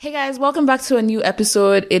Hey guys, welcome back to a new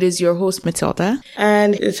episode. It is your host, Matilda.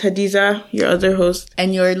 And it's Hadiza, your other host.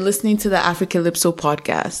 And you're listening to the Africalypso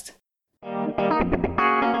podcast.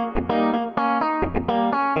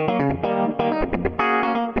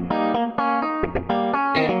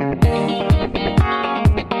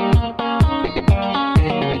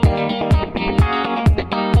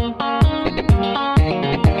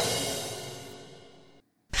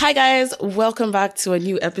 Hi guys, welcome back to a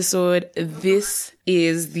new episode. This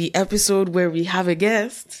is the episode where we have a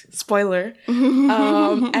guest. Spoiler.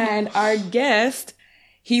 And our guest,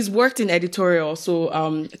 he's worked in editorial,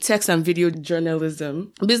 so text and video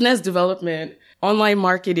journalism, business development, online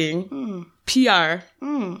marketing, PR.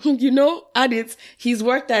 You know, add it. He's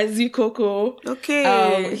worked at Zikoko.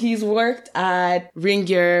 Okay. He's worked at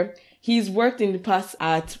Ringier. He's worked in the past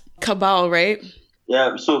at Cabal, right?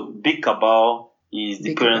 Yeah, so Big Cabal is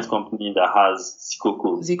the current company that has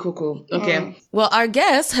Zikoko. Okay. Well, our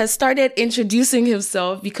guest has started introducing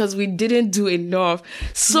himself because we didn't do enough.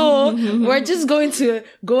 So we're just going to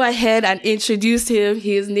go ahead and introduce him.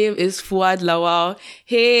 His name is Fuad Lawal.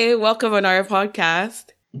 Hey, welcome on our podcast.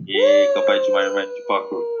 Yeah,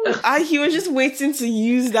 He was just waiting to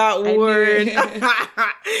use that word.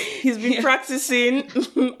 He's been practicing.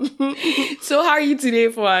 So how are you today,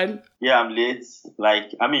 Fuad? Yeah, I'm late.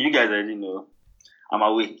 You guys already know. I'm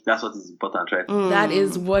awake. That's what is important, right? That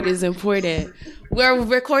is what is important. We're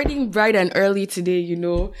recording bright and early today,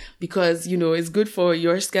 because, it's good for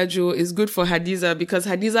your schedule. It's good for Hadiza because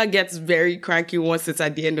Hadiza gets very cranky once it's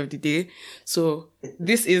at the end of the day. So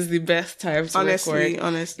this is the best time to record.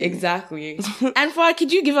 Honestly. Exactly. And Fuad,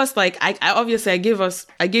 could you give us I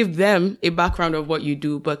gave them a background of what you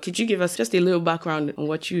do, but could you give us just a little background on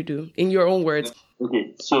what you do in your own words?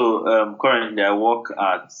 Okay, so currently I work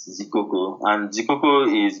at Zikoko, and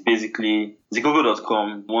Zikoko is basically,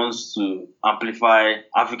 Zikoko.com wants to amplify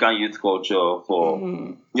African youth culture for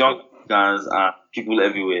young Africans and people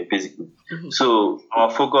everywhere, basically. So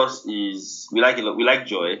our focus is, we like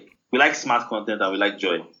joy, we like smart content, and we like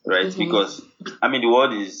joy, right? Because, the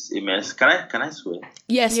world is a mess. Can I swear?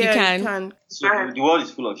 Yes, you can. So the world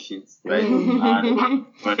is full of shit, right? And,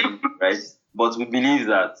 right? But we believe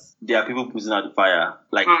that there are people putting out the fire,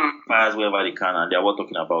 fires wherever they can, and they are worth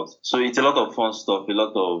talking about. So it's a lot of fun stuff, a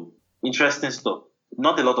lot of interesting stuff,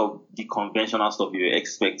 not a lot of the conventional stuff you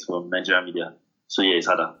expect from Nigerian media. So yeah, it's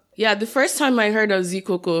harder. Yeah, the first time I heard of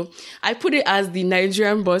Zikoko, I put it as the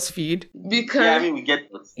Nigerian BuzzFeed because we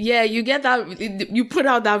get that. Yeah, you get that. You put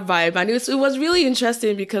out that vibe, and it was really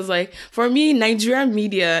interesting because, for me, Nigerian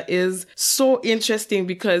media is so interesting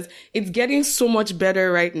because it's getting so much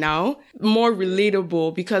better right now, more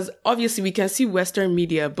relatable. Because obviously we can see Western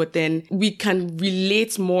media, but then we can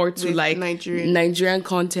relate more to Nigerian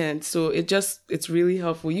content. So it's really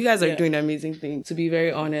helpful. You guys are doing an amazing thing, to be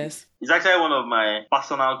very honest. It's actually one of my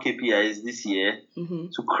personal KPIs this year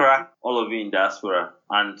to crack all of you in diaspora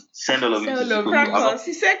and send all of you to Zikoko.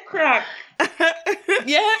 He said crack.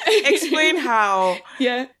 Yeah. Explain how.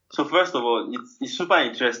 Yeah. So first of all, it's super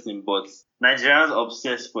interesting, but Nigerians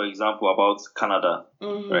obsess, for example, about Canada,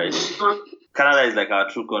 right? Canada is like our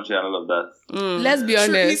true country and all of that. Let's be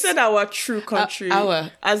honest. He said our true country.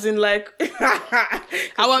 As in the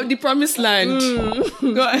promised land.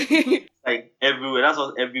 Go ahead. Everywhere. That's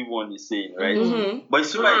what everyone is saying, right? But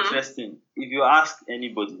it's super interesting. If you ask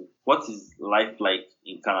anybody, what is life like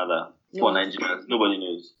in Canada for Nigerians? Nobody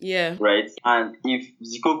knows. Yeah. Right? And if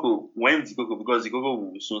because Zikoko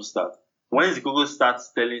will soon start. When Zikoko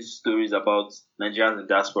starts telling stories about Nigerians in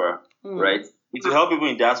diaspora, right? It will help people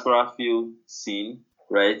in diaspora feel seen,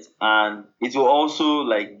 right? And it will also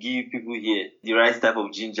give people here the right type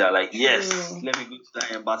of ginger. Yes, let me go to the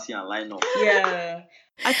embassy and line up. Yeah.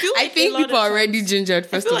 I think people are already gingered,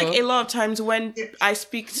 first of all. I feel like a lot of times when I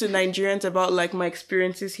speak to Nigerians about my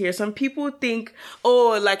experiences here, some people think,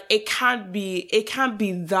 it can't be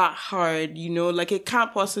that hard, it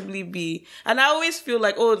can't possibly be. And I always feel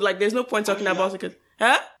there's no point talking about it.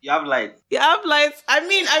 Huh? You have lights. I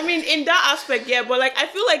mean, in that aspect, yeah, but I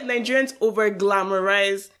feel like Nigerians over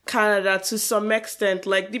glamorize Canada to some extent,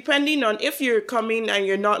 depending on if you're coming and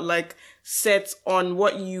you're not set on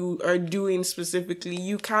what you are doing specifically,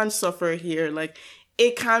 you can suffer here.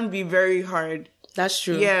 It can be very hard. That's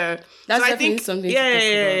true. Yeah. That's definitely something to talk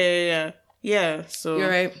about. Yeah. So you're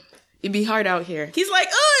right. It'd be hard out here. He's like,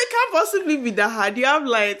 it can't possibly be that hard. You have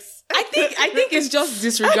lights. I think it's just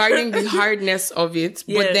disregarding the hardness of it,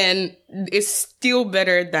 but then it's still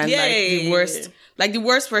better than the worst. The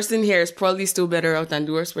worst person here is probably still better out than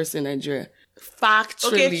the worst person in Nigeria.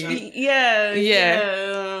 Factually.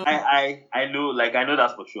 Yeah. I know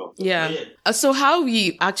that's for sure. Yeah. So how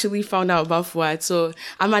we actually found out about Fuad. So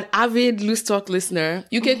I'm an avid Loose Talk listener.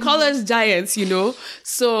 You can call us giants, you know.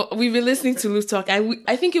 So we've been listening to Loose Talk, and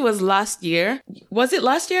I think it was last year. Was it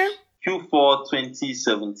last year? Q4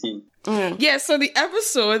 2017. Yeah, so the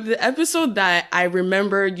episode that I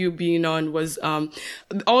remember you being on was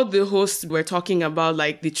all the hosts were talking about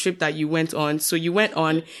like the trip that you went on. So you went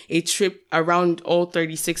on a trip around all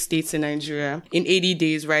 36 states in Nigeria in 80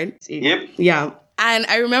 days, right? Yep. Yeah. And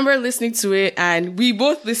I remember listening to it, and we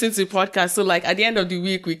both listened to podcasts. So like at the end of the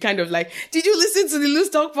week, we kind of like, did you listen to the Loose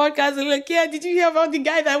Talk podcast? And like, yeah, did you hear about the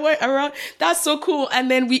guy that went around? That's so cool.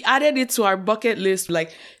 And then we added it to our bucket list.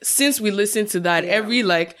 Like since we listened to that, every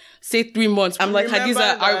like, say 3 months, I'm like,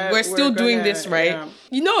 Hadiza, we're still doing this, right? Yeah.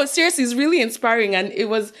 You know, seriously, it's really inspiring. And it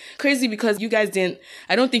was crazy because you guys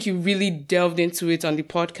I don't think you really delved into it on the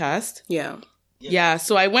podcast. Yeah.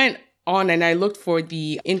 So I went on and I looked for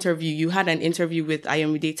the interview. You had an interview with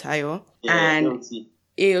Ayomide Tayo and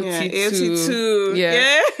AOT2.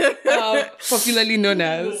 Yeah. Popularly known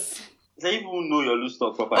as. They even know your Loose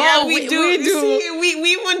Talk properly. Yeah, we do. We do. See, we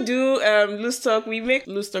even do Loose Talk. We make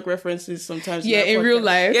Loose Talk references sometimes. Yeah, in real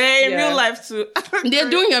life. Yeah, in real life too.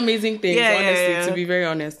 They're doing amazing things, honestly, to be very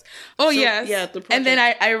honest. Oh, so, yes. Yeah, and then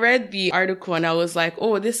I read the article and I was like,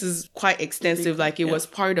 oh, this is quite extensive. Like it was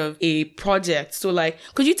part of a project. So like,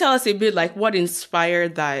 could you tell us a bit like what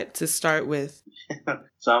inspired that to start with?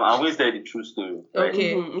 So I'm going to tell you the true story. Right?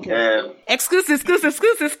 Okay. Exclusive.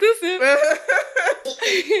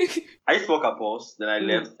 I used to work at Pulse, then I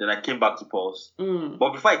left, then I came back to Pulse.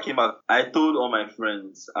 But before I came back, I told all my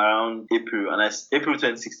friends around April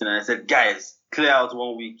 2016, and I said, guys, clear out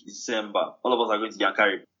 1 week, December. All of us are going to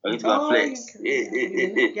Yankari. We're going to go flex.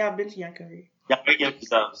 Yeah, I've been to Yankari.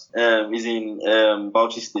 Yankari is in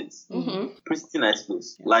Bauchi State. Pretty nice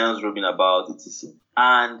place. Lions roaming about, etc.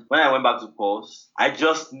 And when I went back to Pulse, I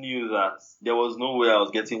just knew that there was no way I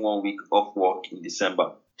was getting 1 week off work in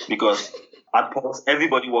December. Because at Pulse,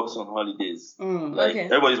 everybody works on holidays.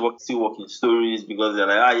 Everybody's still working stories because they're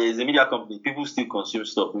like, it's a media company. People still consume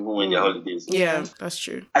stuff even when they're holidays. Yeah, that's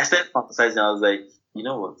true. I started fantasizing. I was like, you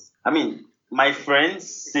know what? I mean, my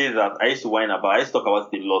friends say that I used to talk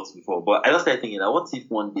about it a lot before, but I just started thinking that what if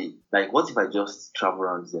one day, like, what if I just travel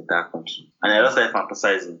around the entire country? And I just started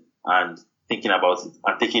fantasizing and thinking about it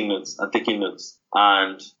and taking notes.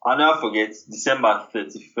 And I'll never forget, December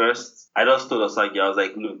 31st, I just told Osagi, I was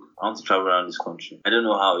like, look, I want to travel around this country. I don't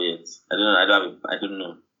know how yet. I don't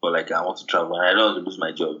know. But like, I want to travel and I don't want to lose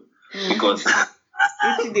my job. Because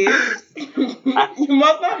 80 days. You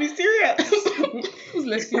must not be serious. Who's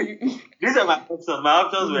listening? These are my options. My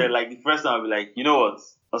options were like, the first time I'll be like, you know what?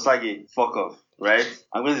 Osagi, fuck off. Right?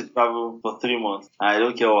 I'm going to travel for 3 months. And I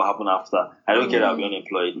don't care what will happen after. I don't care that I'll be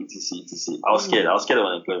unemployed, etc. I was scared. I was scared of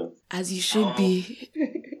unemployment. As you should be.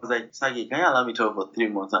 I was like, Osagi, can you allow me to travel for 3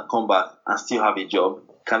 months and come back and still have a job?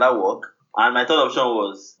 Can that work? And my third option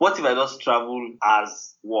was, what if I just travel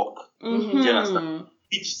as work? Do you understand?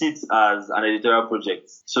 Pitched it as an editorial project.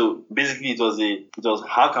 So basically it was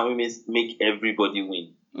how can we make everybody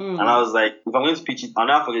win? And I was like, if I'm going to pitch it, I'll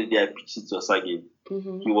never forget the day I pitched it to Osagi.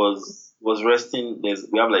 He was resting. We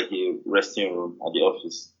have like a resting room at the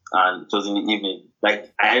office, and it was in the evening.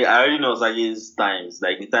 Like I already know Osagi's times,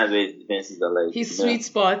 like the times where his defenses are like his sweet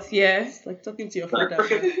spot. Yes, like talking to your father. I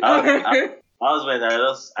was when I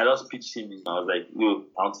just pitched him. I was like, yo,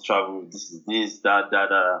 I want to travel. This, that.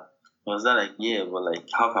 I was like, yeah, but like,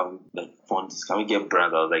 how can we like fund this? Can we get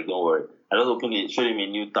brands? I was like, don't worry. I just opened it, showed him a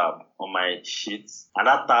new tab on my sheet, and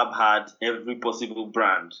that tab had every possible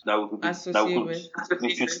brand that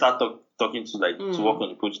we should start talking to, like to work on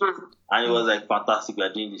the project. And it was like fantastic. We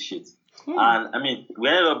are doing this shit. And I mean, we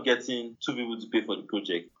ended up getting 2 people to pay for the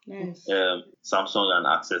project. Nice. Samsung and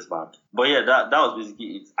Access Bank. But yeah, that was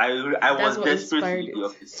basically it. I was desperate to leave the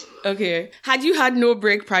office. Okay. Had you had no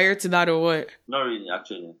break prior to that or what? Not really,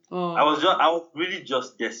 actually. I was really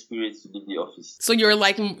just desperate to leave the office. So you're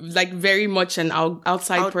like very much an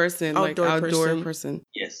outside person, outdoor person.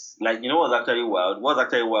 Yes. Like, you know what's actually wild? What's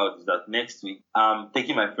actually wild is that next week I'm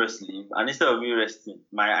taking my first leave, and instead of me resting,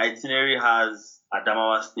 my itinerary has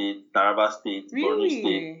Adamawa State, Taraba State, Borno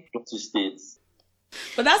State, Plateau States.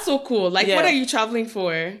 But that's so cool. Like, what are you traveling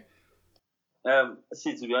for?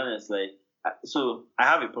 See, to be honest, like, so I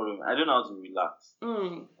have a problem. I don't know how to relax.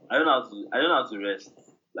 I don't know how to rest.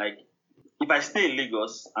 Like, if I stay in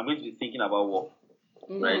Lagos, I'm going to be thinking about work,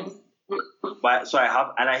 right? But so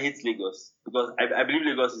I hate Lagos because I believe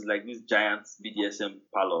Lagos is like this giant BDSM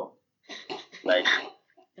parlor. Like,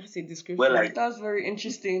 That's a description. Where, like, That's very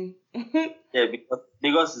interesting. yeah, because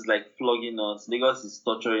Lagos is like flogging us, Lagos is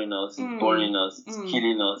torturing us, it's burning us, it's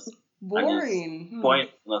killing us. Boring. And it's pointing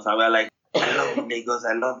us, and we're like, I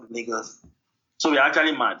love Lagos. So we're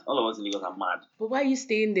actually mad. All of us in Lagos are mad. But why are you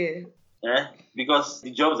staying there? Yeah, because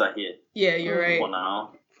the jobs are here. Yeah, you're right. For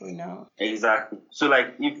now. For now. Exactly. So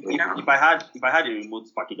like, if I had a remote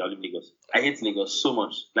package, I'll leave Lagos. I hate Lagos so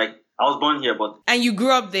much. Like, I was born here, but And you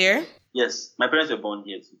grew up there? yes, my parents were born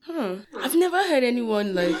here too. I've never heard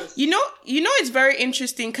anyone like... You know, it's very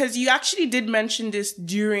interesting because you actually did mention this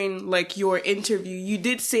during like your interview. You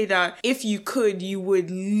did say that if you could, you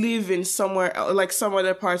would live in somewhere like some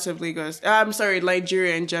other parts of Lagos. I'm sorry,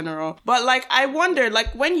 Nigeria in general. But like, I wondered,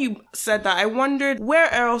 like when you said that, I wondered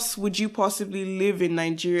where else would you possibly live in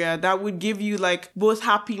Nigeria that would give you like both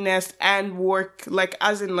happiness and work? Like,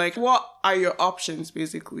 as in like, what are your options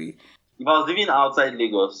basically? If I was living outside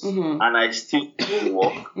Lagos and I still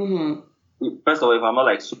work, first of all, if I'm not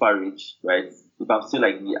like super rich, right? If I'm still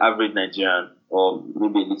like the average Nigerian or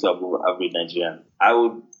maybe a little above average Nigerian, I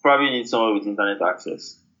would probably need somewhere with internet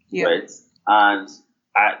access, right? And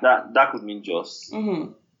that could mean Jos.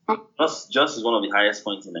 Jos is one of the highest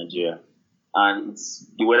points in Nigeria, and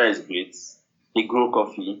the weather is great. They grow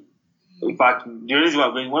coffee. In fact, one of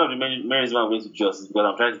the main reasons I'm going to Jos is because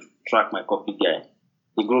I'm trying to track my coffee guy.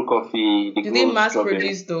 They grow coffee. Do they mass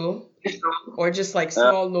produce though? Or just like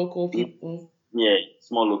small local people? Yeah,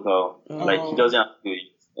 small local. Like, he doesn't have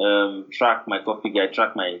to track my coffee guy,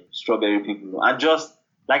 track my strawberry people. And just,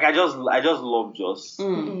 like, I just love Jos.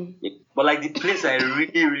 But like, the place I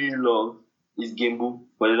really, really love is Gembu,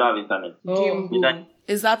 but they don't have internet. Gembu.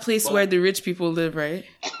 Is that place where the rich people live, right?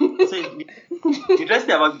 So, the interesting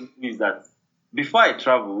thing about Gembu is that before I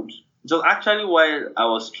traveled, so actually while I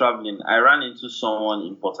was traveling, I ran into someone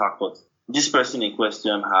in Port Harcourt. This person in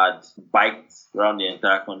question had biked around the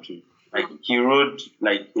entire country. Like, he rode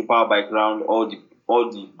like a power bike around all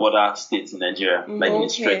the border states in Nigeria, like in a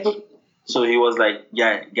stretch. So he was like,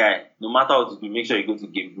 guy, no matter what you do, make sure you go to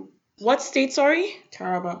Gembu. What state, sorry?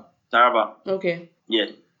 Taraba. Okay. Yeah.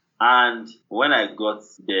 And when I got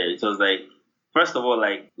there, it was like, first of all,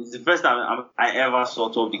 like, it's the first time I ever saw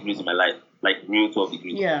 12 degrees in my life. Like, real 12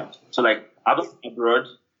 degrees. Yeah. So, like, I was abroad,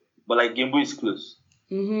 but, like, Gembu is close.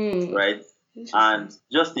 Right? And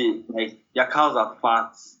just their cows are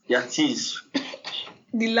fat, their tea is...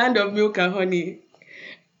 The land of milk and honey.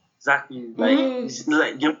 Exactly. Like, it's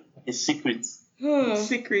like Gembu is secret.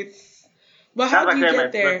 Secrets. But how do you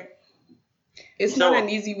get there? It's not an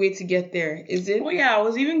easy way to get there, is it? Oh, yeah, I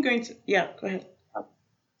was even going to... Yeah, go ahead.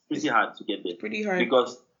 Pretty hard to get there. Pretty hard.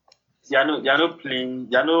 Because there are no plane,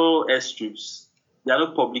 there are no airstrips, there are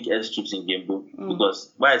no public airstrips in Gembu.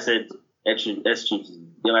 Because why I said airstrips,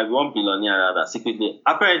 there might be one billionaire that secretly,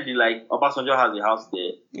 apparently, like, Obasanjo has a house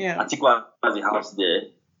there, Atiku has a house there,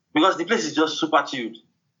 because the place is just super chilled.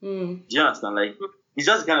 Do you understand? Like, it's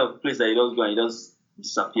just the kind of place that you just go and you just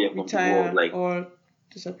disappear from the world, like, or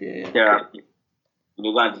disappear. Therapy.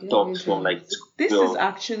 You go and detox from like. This is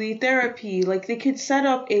actually therapy. Like, they could set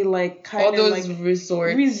up a like kind all of those like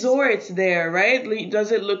resorts there, right? Like,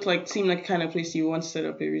 does it seem like the kind of place you want to set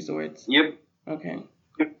up a resort? Yep. Okay.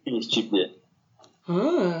 Everything is cheap there.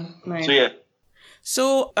 Nice. So yeah.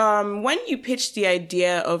 So when you pitched the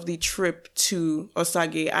idea of the trip to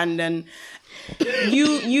Osage, and then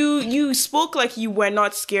you spoke like you were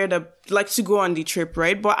not scared of like to go on the trip,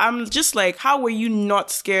 right? But I'm just like, how were you not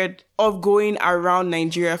scared of going around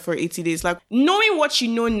Nigeria for 80 days? Like, knowing what you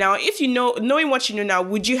know now, knowing what you know now,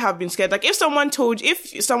 would you have been scared? Like, if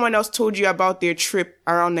someone else told you about their trip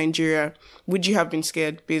around Nigeria, would you have been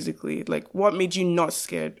scared, basically? Like, what made you not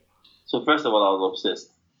scared? So first of all, I was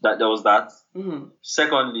obsessed. There was that.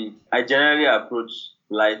 Secondly, I generally approach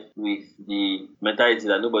life with the mentality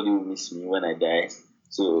that nobody will miss me when I die.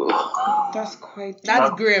 So that's grim.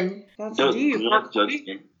 That's deep. Do not judge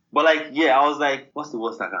me. But like, yeah, I was like, what's the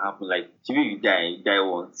worst that can happen? Like, to me, you die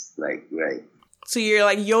once. Like, right. So you're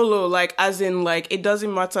like YOLO, like, as in, like, it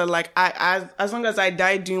doesn't matter. Like, as long as I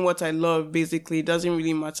die doing what I love, basically, it doesn't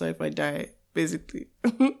really matter if I die, basically.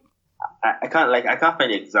 I can't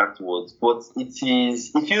find the exact words, but it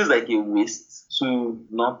feels like a waste to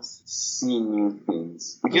not see new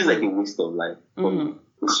things. It feels like a waste of life.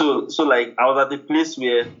 So like, I was at a place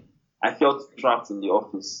where I felt trapped in the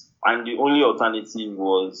office, and the only alternative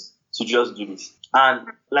was to just do this. And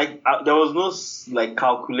like, there was no like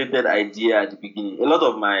calculated idea at the beginning. A lot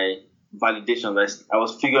of my validations, I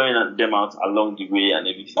was figuring them out along the way and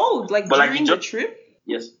everything. Oh, like, but during the trip?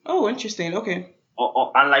 Yes. Oh, interesting. Okay.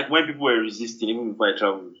 and like when people were resisting, even before I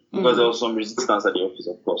traveled, because there was some resistance at the office,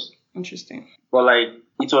 of course. Interesting. But like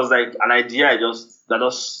it was like an idea that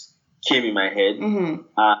just came in my head.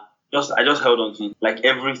 I just held on to it. Like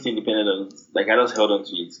everything depended on it. Like I just held on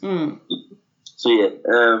to it. So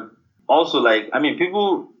yeah. Also, like I mean,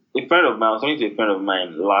 a friend of mine, I was talking to a friend of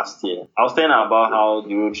mine last year. I was telling her about how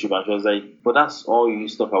the road trip, and she was like, "But that's all you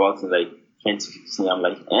used to talk about in like 2015." I'm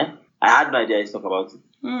like, "Eh?" I had no idea I used to talk about it.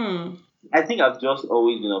 I think I've just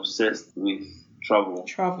always been obsessed with travel.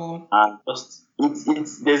 And just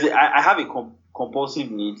I have a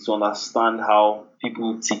compulsive need to understand how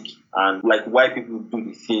people tick and like why people do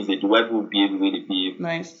the things they do, why people behave the way they behave.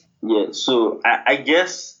 Nice. Yeah, so I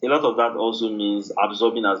guess a lot of that also means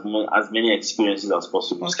absorbing as many experiences as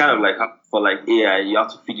possible. It's kind of like for like AI, you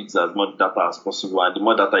have to feed it as much data as possible, and the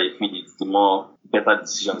more data you feed it, the more better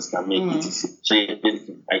decisions can make it. So yeah,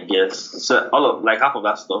 I guess so. All of like half of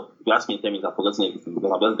that stuff. If you ask me in 10 minutes, I've forgotten everything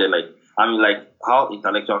because I'm just there like I mean like how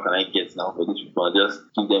intellectual can I get now for these people? I just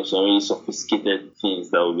give them some really sophisticated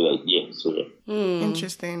things that will be like so yeah.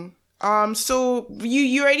 Interesting. So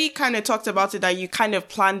you already kind of talked about it that you kind of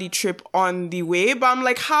planned the trip on the way, but I'm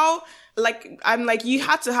like you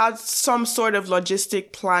had to have some sort of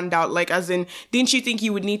logistic planned out, like as in, didn't you think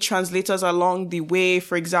you would need translators along the way,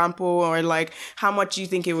 for example, or like how much do you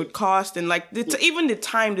think it would cost, and like even the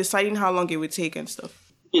time deciding how long it would take and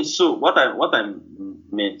stuff? Okay, so what I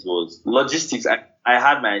meant was logistics. I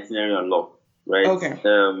had my itinerary on lock, right? Okay.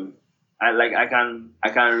 I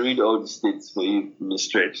can read all the states for you in the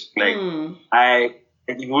stretch. Like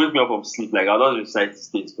if you wake me up from sleep, like I'll just recite the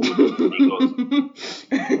states for you.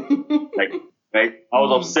 Like right, I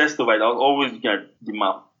was obsessed over it. I was always looking at the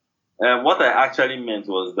map. What I actually meant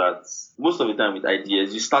was that most of the time with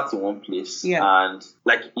ideas, you start in one place and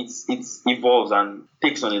like it evolves and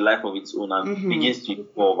takes on a life of its own and begins to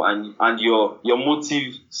evolve and your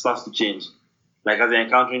motive starts to change. Like as you're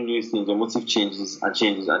encountering new things, your motive changes and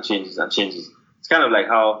changes and changes and changes. It's kind of like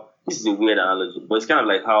how, this is a weird analogy, but it's kind of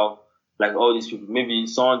like how, like all these people, maybe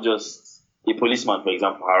a policeman, for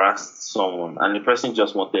example, harassed someone and the person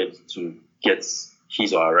just wanted to get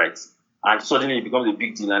his or her rights. And suddenly it becomes a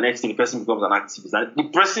big deal. And next thing, the person becomes an activist. And the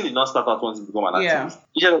person did not start out wanting to become an activist.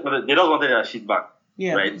 They just wanted their shit back.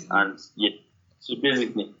 Yeah. Right? And so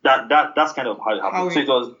basically, that's kind of how it happened.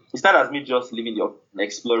 So it started as me just living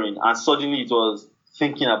exploring, and suddenly it was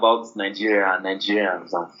thinking about Nigeria and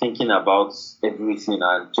Nigerians and thinking about everything,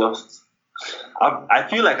 and just I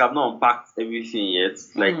feel like I've not unpacked everything yet.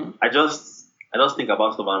 Like I just think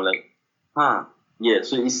about stuff and I'm like, yeah.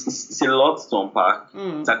 So it's a lot to unpack.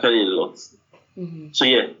 It's actually a lot. So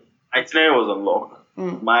yeah, itinerary was unlocked.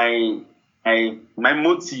 My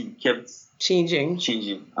motive kept changing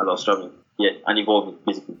as I was traveling. Yeah, and evolving,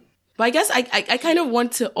 basically. But I guess I kind of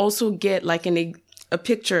want to also get like a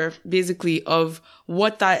picture, basically, of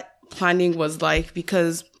what that planning was like.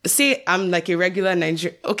 Because say I'm like a regular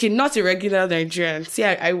Nigerian. Okay, not a regular Nigerian.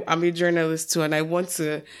 Say I'm a journalist too, and I want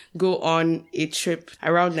to go on a trip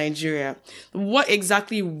around Nigeria. What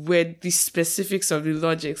exactly were the specifics of the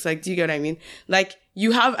logics? Like, do you get what I mean? Like,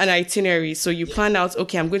 you have an itinerary, so you plan out,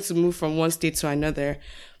 okay, I'm going to move from one state to another.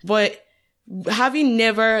 But having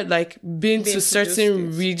never like been to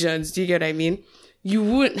certain regions, do you get what I mean? You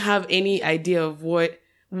wouldn't have any idea of what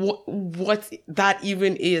that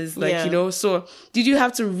even is, like, you know. So did you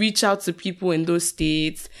have to reach out to people in those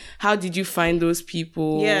states? How did you find those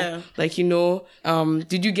people? Like, you know,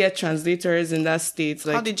 did you get translators in that state?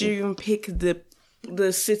 Like, how did you even pick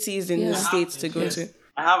the cities in the states to go to?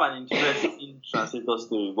 I have an interesting translator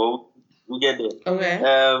story, but we'll get there.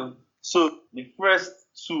 Okay. So the first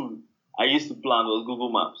tool I used to plan was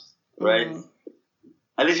Google Maps, right?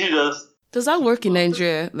 I literally just... Does that work in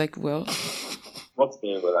Nigeria, like, well? What's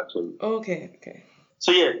very well, actually. Okay.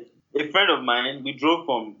 So yeah, a friend of mine, we drove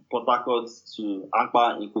from Port Harcourt to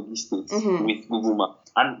Akpa in Kogi State with Google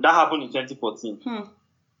Maps. And that happened in 2014.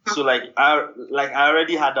 So like I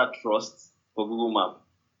already had that trust for Google Map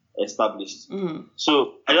established.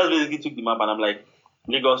 So I just basically took the map and I'm like,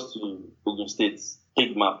 Lagos to Ogun State,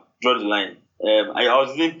 take the map, draw the line. I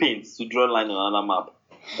was using paint to draw a line on another map.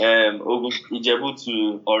 Ijebu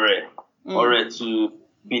to Ore to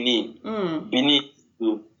Benin, Benin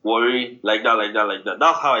to Warri, like that.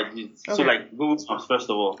 That's how I did it. Okay. So like Google Maps first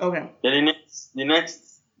of all. Okay. Then the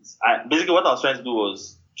next, basically what I was trying to do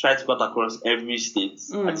was try to cut across every state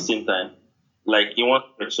at the same time, like in one.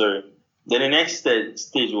 Sorry. Then the next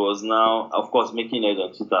stage was now, of course, making it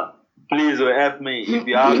on Twitter. Please help me if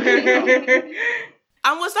you have.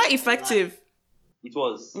 And was that effective? It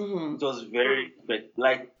was. Mm-hmm. It was very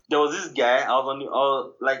like there was this guy. I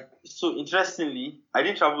was like so interestingly. I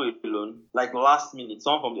didn't travel alone. Like last minute,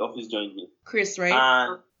 someone from the office joined me. Chris, right?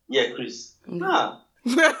 And yeah, Chris. Ah,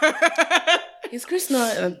 Is Chris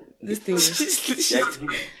not this thing?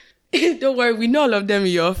 yeah, Don't worry, we know all of them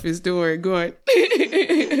in your office. Don't worry, go on.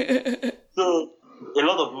 so a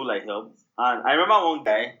lot of people like helped. And I remember one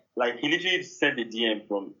guy, like he literally sent a DM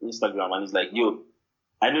from Instagram and he's like, "Yo,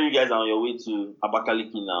 I know you guys are on your way to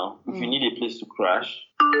Abakaliki now. If you need a place to crash,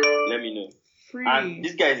 let me know." Free. And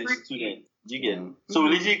this guy is a student. Do you get? So we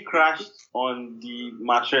literally crashed on the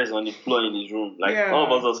mattress on the floor in his room. Like all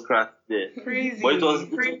of us was crashed there. Crazy. But it was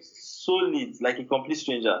so lit, like a complete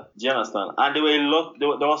stranger. Do you understand? And there were a lot. There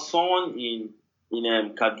was someone in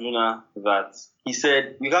Kaduna that he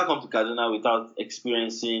said we can't come to Kaduna without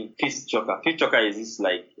experiencing Fifth Choker. Fifth Choker is this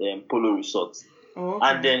like polo resort. Oh, okay.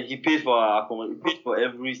 And then he paid for our accommodation, he paid for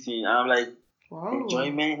everything, and I'm like, wow.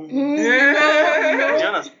 enjoyment.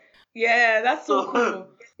 Yeah. Yeah, that's so cool.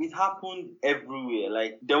 It happened everywhere.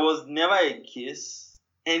 Like there was never a case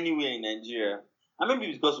anywhere in Nigeria, and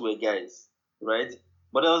maybe because we're guys, right?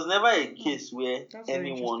 But there was never a case where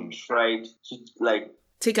anyone tried to like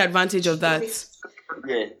take advantage of that.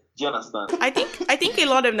 Yeah. Do you understand? I think a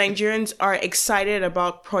lot of Nigerians are excited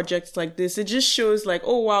about projects like this. It just shows like,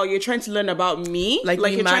 oh wow, you're trying to learn about me. Like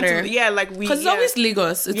we you're matter. trying to, yeah, like we. Because it's always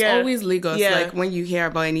Lagos. It's always Lagos. Yeah. Like when you hear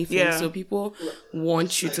about anything, Yeah. so people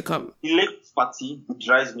want you to come. The late party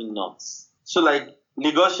drives me nuts. So like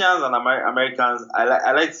Lagosians and Americans,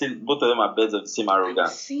 I like to say both of them are birds of the same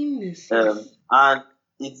arrogance. I've seen this. And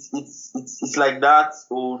it's like that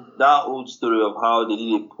old story of how they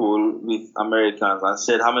did a poll with Americans and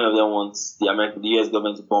said how many of them want the US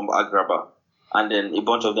government to bomb Agrabah, and then a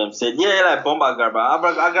bunch of them said like bomb Agrabah.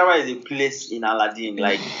 Agrabah is a place in Aladdin.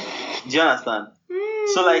 Like, do you understand?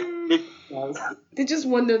 So like they just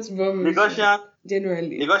wanted to bomb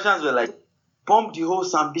Lagosians were like, bomb the whole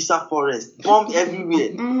Sambisa forest, bomb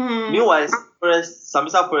everywhere. Meanwhile,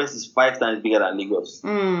 Sambisa forest is 5 times bigger than Lagos.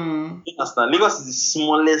 You understand? Lagos is the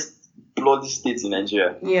smallest bloody state in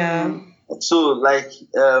Nigeria. Yeah. So like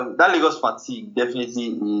that Lagos fatigue definitely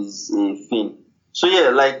is a thing. So yeah,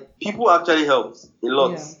 like people actually helped a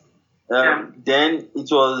lot. Yeah. Then it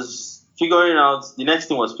was figuring out. The next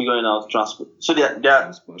thing was figuring out transport. So their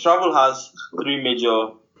travel has 3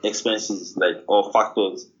 major expenses, like, or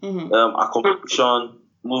factors: accommodation,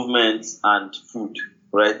 movement, and food.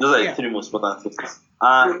 Right? Those are the 3 most important things.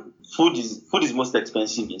 And food is most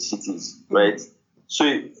expensive in cities, right?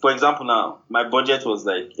 So, for example, now my budget was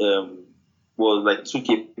like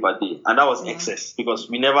 2K per day, and that was excess because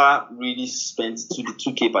we never really spent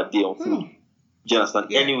 2K per day on food. Do you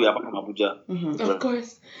understand? Anywhere apart from Abuja, Of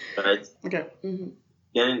course. right? Okay.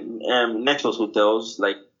 Then next was hotels.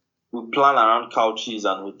 Like we plan around couches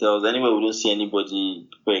and hotels. Anywhere we don't see anybody.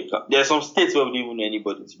 There are some states where we don't even know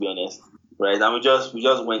anybody, to be honest, right? And we just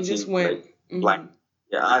went in like blind.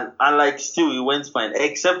 Yeah, and like still it went fine,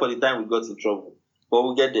 except for the time we got in trouble. But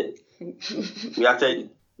we'll get there. We actually did.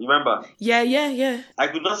 Remember? Yeah. I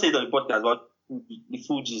could not say it on the podcast, but the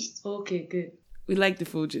full gist. Okay, good. We like the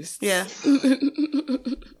full gist. Yeah.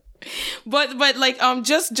 But like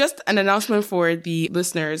just an announcement for the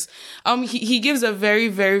listeners. He gives a very,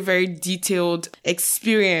 very, very detailed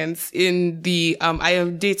experience in the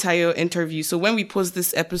Ayomide Tayo interview. So when we post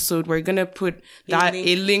this episode, we're gonna put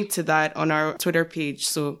a link to that on our Twitter page.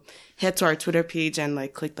 So head to our Twitter page and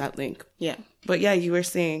like click that link. Yeah. But yeah, you were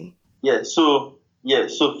saying. So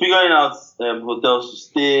figuring out hotels to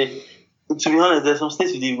stay. To be honest, there's some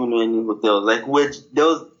states we didn't even know any hotels. Like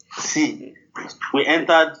we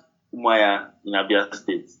entered Umaya in Abia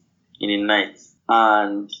State in the night,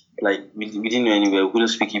 and like we didn't know anywhere. We couldn't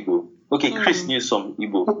speak Igbo. Okay, Chris knew some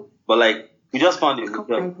Igbo, but like we just found a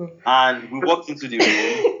hotel, and we walked into the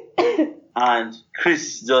room, and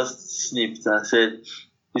Chris just sniffed and said,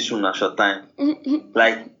 "This room is short time."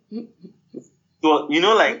 Like, so you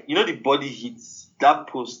know the body heats, that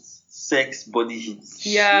post-sex body heats.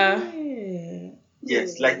 Yeah.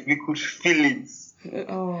 Yes, like we could feel it.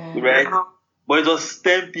 Oh. Right? But it was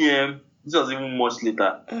 10 p.m. This was even much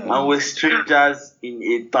later. And we're strangers in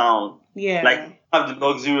a town. Yeah. Like, have the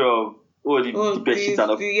luxury of, the bed sheets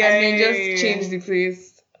and and then just change the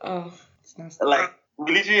place. Oh, it's nasty. Like,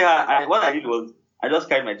 we literally what I did was, I just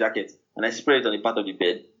carried my jacket and I sprayed it on the part of the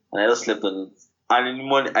bed and I just slept on it. And in the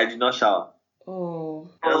morning, I did not shower. Oh.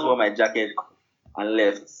 I just wore my jacket and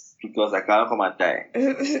left because I cannot come and die.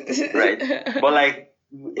 Right? But like,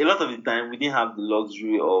 a lot of the time, we didn't have the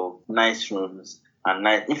luxury of nice rooms. and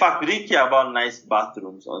nice. In fact, we didn't care about nice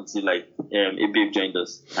bathrooms until like a babe joined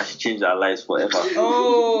us, and she changed our lives forever.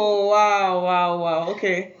 Oh, wow.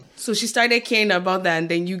 Okay. So she started caring about that, and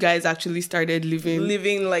then you guys actually started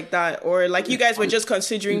living Like that, or like you guys were just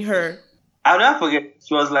considering her. I'll never forget.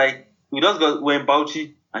 She was like, we're in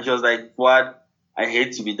Bauchi, and she was like, "What? I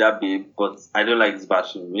hate to be that babe, but I don't like this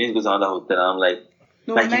bathroom. We need to go to another hotel." And I'm like,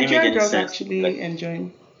 No, like, it didn't make Nigerian any girls sense. actually Like,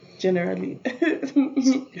 enjoy generally.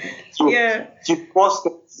 so Yeah. She forced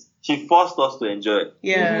us to enjoy it.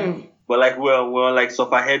 Yeah. Mm-hmm. But like we were like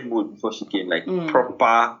sufferhead mode before she came, like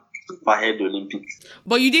proper sufferhead Olympics.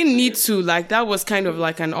 But you didn't need to, like, that was kind of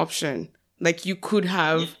like an option. Like, you could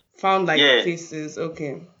have Found like Yeah. places.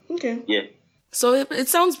 Okay. Yeah. So it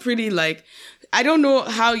sounds pretty like, I don't know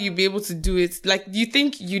how you'd be able to do it. Like, do you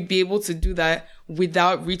think you'd be able to do that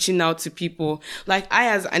without reaching out to people? Like, I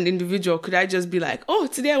as an individual, could I just be like, oh,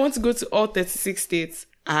 today I want to go to all 36 states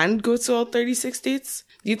and go to all 36 states?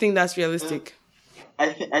 Do you think that's realistic? I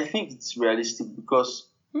think it's realistic because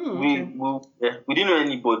we didn't know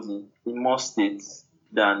anybody in more states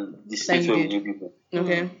than the states you where we did. knew people.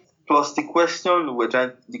 Okay. Plus, the question at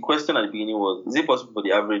the beginning was, is it possible for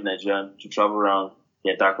the average Nigerian to travel around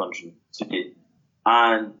the entire country today?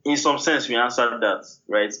 And in some sense, we answered that,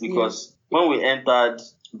 right? Because when we entered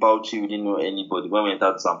Bauchi, we didn't know anybody. When we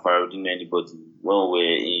entered Zamfara, we didn't know anybody. When we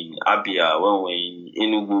were in Abia, when we were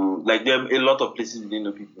in Enugu, like there are a lot of places we didn't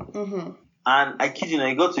know people. Mm-hmm. And I kid you not,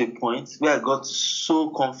 it got to a point where I got so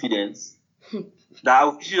confident that I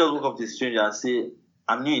would just walk up to a stranger and say,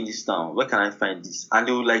 I'm new in this town. Where can I find this? And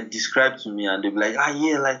they would like describe to me and they'd be like, Do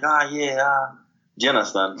you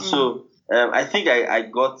understand? So I think I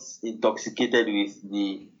got intoxicated with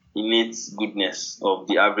the innate goodness of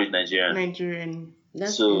the average Nigerian.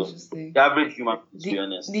 That's So interesting. the average human, to be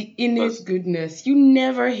honest. The innate Because goodness. You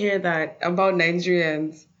never hear that about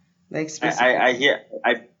Nigerians. Like, specifically.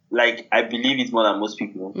 I believe it more than most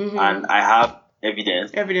people, and I have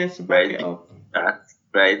evidence. Evidence to back Right. it up.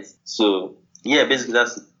 Right. So yeah, basically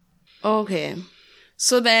that's it. Okay.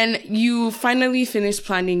 So then you finally finished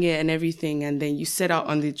planning it and everything, and then you set out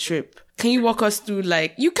on the trip. Can you walk us through,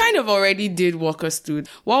 like, you kind of already did walk us through.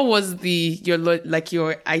 What was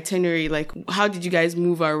your itinerary? Like, how did you guys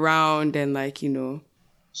move around and, like, you know?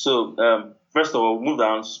 So first of all, we moved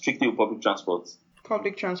around strictly with public transport.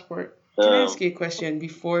 Public transport. Can I ask you a question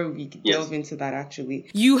before we Yes. delve into that, actually?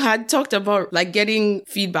 You had talked about, like, getting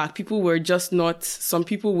feedback. Some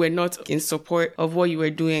people were not in support of what you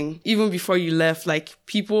were doing, even before you left, like,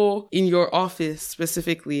 people in your office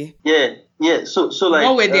specifically. Yeah. So like,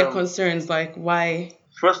 What were their concerns? Like, why?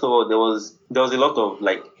 first of all, there was a lot of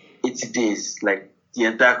like 80 days, like the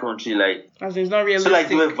entire country, like As in, it's not so realistic. like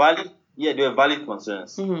they were valid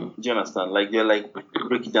concerns. Do you understand? Like they're like,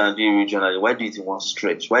 break it down, do it regionally. Why do it in one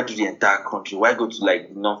stretch? Why do the entire country? Why go to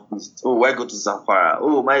like northeast? Oh, why go to Zamfara?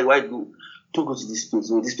 Oh, why go? Don't go to this place.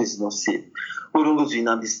 Oh, this place is not safe. Oh, don't go to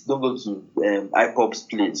Inambis. Don't go to IPOP's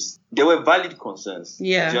place. There were valid concerns.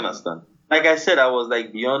 Yeah. Do you understand? Like I said, I was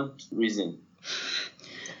like beyond reason.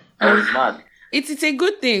 I was mad. It's a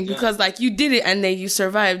good thing because, like, you did it and then you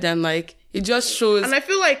survived, and, like, it just shows. And I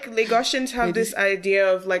feel like Lagosians have this idea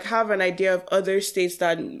of, like, have an idea of other states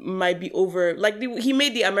that might be over. Like, he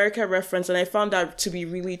made the America reference, and I found that to be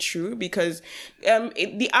really true because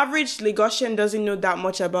the average Lagosian doesn't know that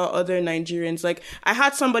much about other Nigerians. Like, I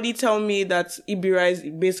had somebody tell me that Ibira is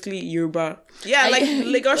basically Yoruba. Yeah, like,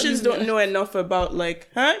 Lagosians don't know enough about, like,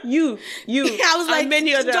 you. I was like,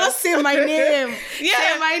 many others. just say my name. Yeah,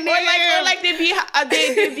 Say my name. Or like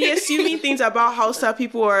they'd be assuming things about Hausa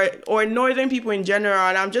people or northern people in general,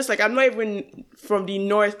 and I'm just like, I'm not even from the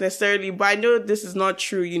north necessarily, but I know this is not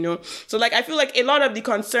true, you know. So like, I feel like a lot of the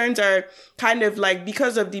concerns are kind of like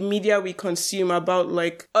because of the media we consume about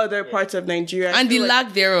like other parts of Nigeria And the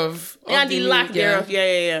lack thereof. and the lack thereof.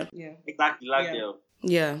 Yeah. Exactly, like Yeah.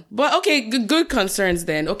 Yeah. But okay, good concerns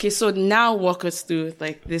then. Okay, so now walk us through,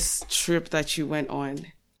 like, this trip that you went on.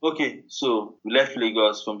 Okay, so we left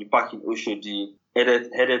Lagos from the park in Oshodi, headed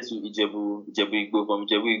to Ijebu Igbo. From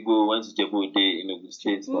Ijebu Igbo, went to Ijebu Ode in Ogun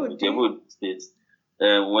State. From Ijebu Ode State,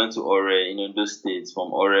 went to Ore in Ondo State.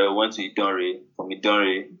 From Ore, went to Idonre. From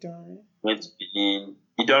Idonre, went to Benin.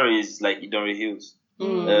 Idonre is like Idonre Hills.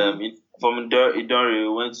 From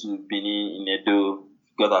Idonre, went to Benin in Edo,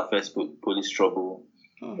 got our first police trouble.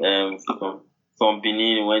 From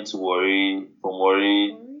Benin, went to Warri. From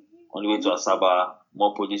Warri, on the way to Asaba,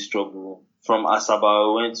 more police trouble. From Asaba,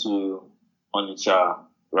 we went to Onitsha,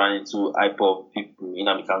 ran into IPOP people,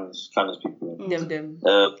 Nnamdi Kanu's people. Them.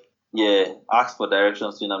 Asked for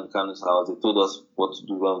directions to Nnamdi Kanu's house. They told us what to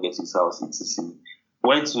do when we get to his house, etc.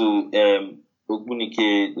 Went to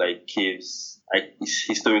Ogbunike, like, caves. like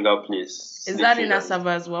historical place. Is that in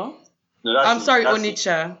Asaba as well? No, that's I'm sorry, that's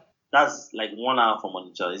Onitsha. That's like 1 hour from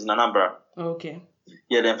Onitsha. It's in Anambra. Okay.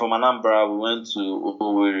 Yeah, then from Anambra, we went to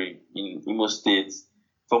Owerri in Imo State.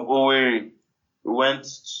 From Owerri, we went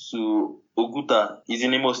to Oguta. It's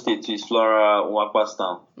in Imo State, to Flora Nwakpa's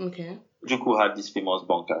town. Okay. Juku had this famous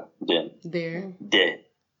bunker then. There.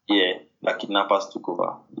 Yeah, the kidnappers took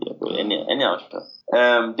over. Yeah, but anyhow.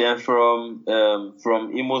 Then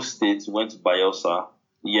from Imo State, we went to Bayelsa,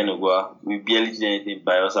 Yenogwa. We barely did anything in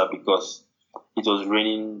Bayelsa because it was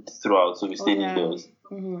raining throughout, so we stayed indoors.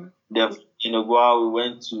 Mm-hmm. Then from Yenogwa, we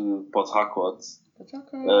went to Port Harcourt.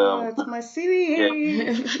 That's my city.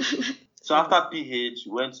 Yeah. So after PH,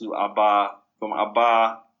 we went to Aba. From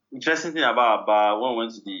Aba, interesting thing about Aba, when we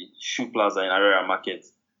went to the shoe plaza in Arera Market,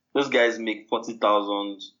 those guys make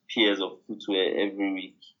 40,000 pairs of footwear every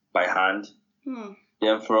week by hand.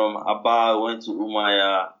 Then from Aba, we went to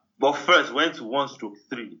Umaya. But first, went to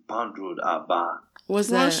 1/3 Pound Road, Aba. What's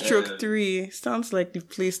that? 1/3 sounds like the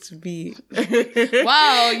place to be.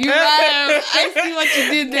 Wow, you I see what you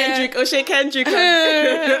did there. Kendrick, O'Shea Kendrick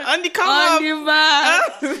on the come On the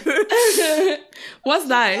back. What's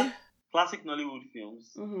that? Classic Nollywood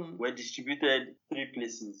films were distributed 3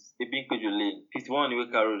 places: Ebinkojo Lane, 51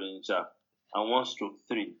 Iweka Road in Onitsha, and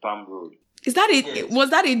 1/3 Palm Road. Is that it? Yes. Was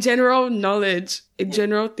that a general knowledge? A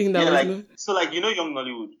general thing that was known? So like, you know, Young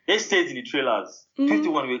Nollywood, they stayed in the trailers.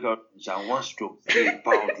 51 Iweka Road in Onitsha, and 1/3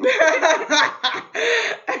 Palm Road.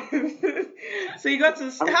 So you got to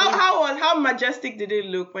how majestic did it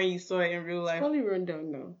look when you saw it in real life? Probably run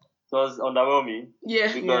down now. It was underwhelming.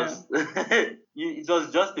 Yeah. Because it was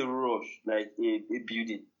just a rush, like a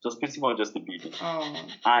building. It was pretty much just a building. Oh.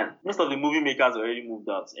 And most of the movie makers already moved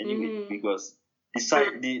out anyway because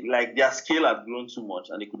their scale had grown too much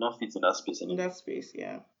and they could not fit in that space anymore. In that space,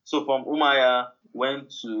 yeah. So from Umaya,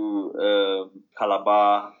 went to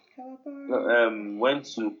Calabar. From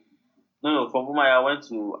Umaya, went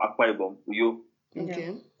to Akwa Ibom, Uyo.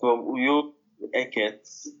 Okay. From Uyo, Eket.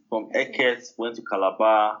 From Eket, went to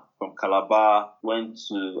Calabar. From Calabar, went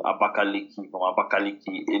to Abakaliki. From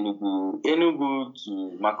Abakaliki, Enugu to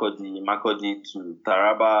Makodi to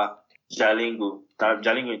Taraba, Jalingo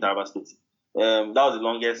in Taraba State. That was the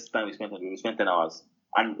longest time we spent on the road. We spent 10 hours.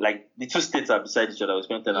 And like the 2 states are beside each other. We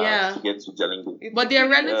spent 10 hours to get to Jalingo. But they're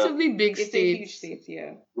relatively big states. It's a huge state,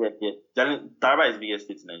 yeah. Yeah. Taraba is the biggest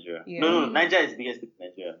state in Nigeria. Yeah. No, Niger is the biggest state in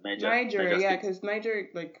Nigeria. Niger, yeah, because Niger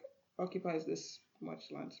like occupies this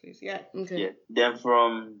much land space. Yeah. Okay. Yeah. Then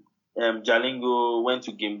from Jalingo, went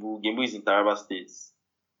to Gembu. Gembu is in Taraba State.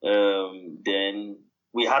 Then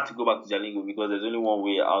we had to go back to Jalingo because there's only one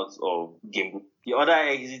way out of Gembu. The other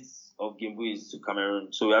exit of Gembu is to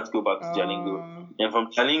Cameroon, so we had to go back to Jalingo. Then from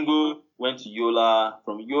Jalingo, went to Yola.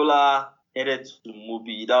 From Yola, headed to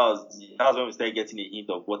Mubi. That was when we started getting a hint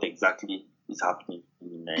of what exactly is happening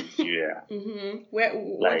in Nigeria.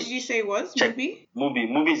 What did you say it was? Mubi?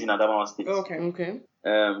 Mubi is in Adamawa State. Okay.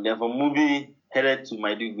 Then from Mubi, headed to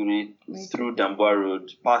Maiduguri through Damboa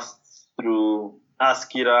Road, passed through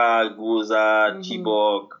Askira, Goza,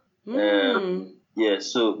 Chibok. Yeah,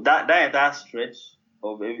 so that entire stretch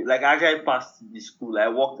of like I actually passed the school. I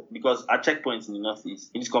walked because at checkpoints in the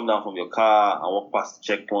northeast, you just come down from your car and walk past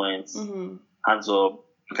the checkpoints, hands up,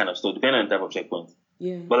 kind of stuff, depending on the type of checkpoint.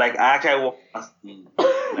 Yeah. But like I actually walked past the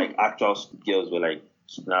like actual girls were like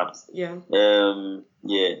kidnapped. Yeah.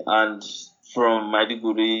 Yeah, and from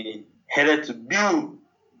Maiduguri headed to Biu,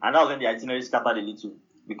 and that was when the itinerary scattered a little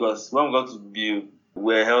because when we got to Biu, we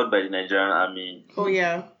were held by the Nigerian army. Oh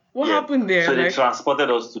yeah. What happened there? So they transported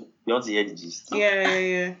us to. You want to hear the gist?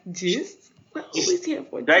 Yeah. Gist? We're always here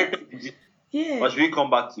for right? Yeah. But should we come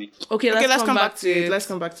back to it? Okay, let's come back to it. Let's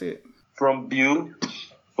come back to it. From Biu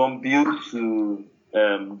to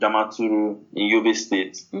Damaturu in Yobe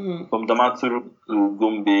State. From Damaturu to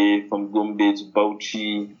Gombe. From Gombe to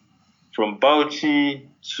Bauchi. From Bauchi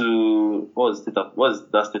to what's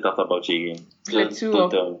that state after Bauchi again?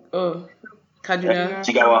 Plateau. Kaduna.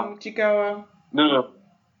 Jigawa. No.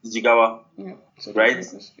 Jigawa. Yeah. Right?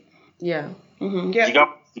 Yeah. Yeah.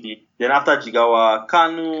 Jigawa. Then after Jigawa,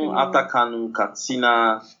 Kanu. After Kanu,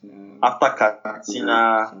 Katsina. After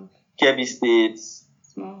Katsina, Kebbi State.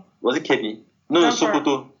 Was it Kebbi? No,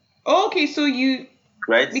 Sokoto. Oh, okay, so you...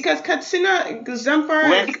 Right? Because Katsina,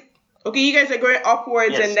 Zamfara... Okay, you guys are going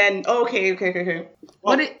upwards and then... Okay.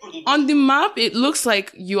 But on the map, it looks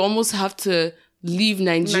like you almost have to leave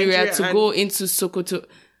Nigeria to go into Sokoto,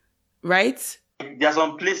 right? There are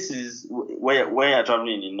some places where you're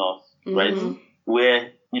traveling in the north, right?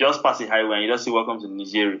 Where you just pass a highway and you just say, welcome to the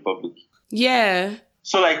Niger Republic. Yeah.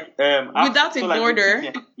 So like... without a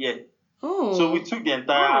border. Yeah. Oh. So we took the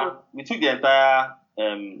entire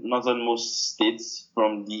northernmost states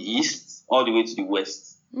from the east all the way to the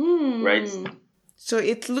west, right? So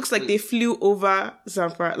it looks like they flew over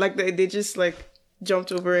Zamfara, like they just like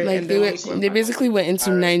jumped over it, Like and they then went, they basically went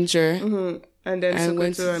into Niger and then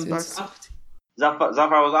went Sokoto and back.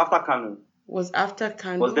 Zamfara was after Kano. Was after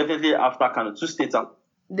Kano. Was definitely after Kano. 2 states after.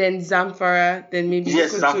 Then Zamfara, then maybe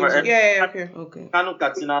Yes, Sokoto. Zamfara. Yeah, Okay. Kano,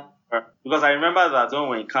 Katsina. Because I remember that when we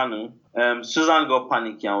were in Kano, Susan got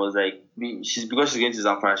panicky and was like, because she's going to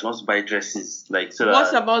Zamfara, she wants to buy dresses. Like, so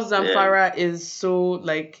What that, about Zamfara is so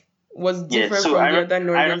like was different from the other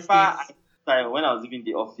northern states? When I was leaving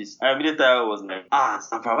the office, I immediately was like,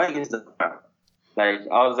 Zamfara, why against Zamfara? Like,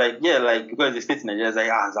 I was like, yeah, like, because the state in Nigeria is like,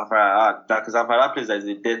 Zamfara, that place is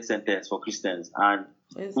a death sentence for Christians. And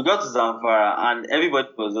we got to Zamfara and everybody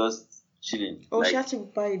was just chilling. Oh, she had to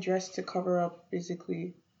buy a dress to cover up,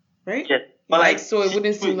 basically, right? Yeah. But like so it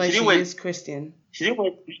wouldn't seem like she is Christian. She didn't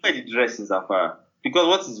wear the dress in Zamfara. Because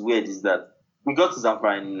what is weird is that we got to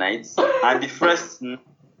Zamfara in the night and the first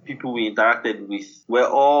people we interacted with were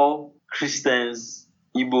all Christians,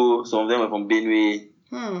 Igbo, some of them were from Benue.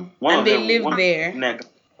 And they live there. Nneka,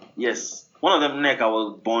 yes. One of them, Nneka,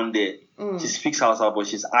 was born there. She speaks Hausa, but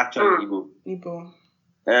she's actually Igbo.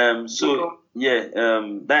 That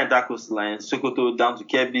entire coastline, Sokoto down to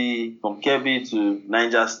Kebbi, from Kebbi to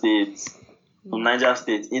Niger State, from Niger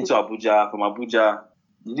State into Abuja, from Abuja.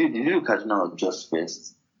 Did you do Kaduna or Jos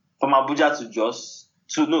first? From Abuja to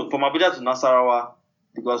Nasarawa,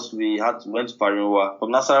 because we went to Farinwa.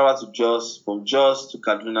 From Nasarawa to Jos, from Jos to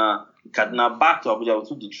Kaduna back to Abuja. We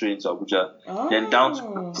took the train to Abuja, then down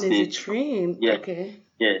to State. There's a train. Yeah. Okay.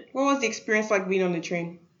 Yeah. What was the experience like being on the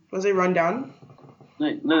train? Was it run down? No,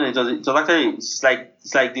 it was actually it's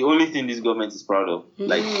like the only thing this government is proud of.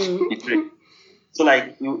 Like the train. So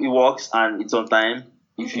like it works and it's on time.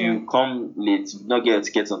 If you come late, you do not get a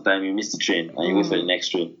ticket on time, you miss the train and you wait for the next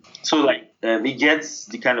train. So like it gets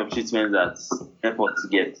the kind of treatment that airports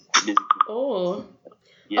get. Basically. Oh.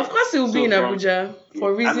 Yeah. Of course it will be in Abuja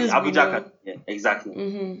for reasons we know.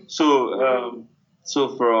 Exactly. So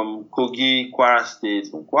from Kogi, Kwara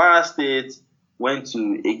State, went to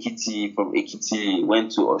Ekiti, from Ekiti,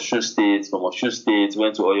 went to Osun State, from Osun State,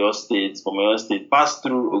 went to Oyo State, from Oyo State, passed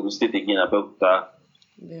through Ogun State again, Abeokuta,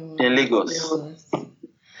 then Lagos.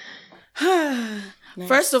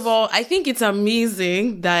 First of all, I think it's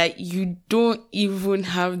amazing that you don't even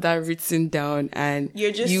have that written down and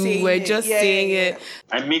you're just saying it.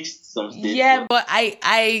 I mixed some states. Yeah, but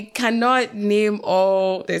I cannot name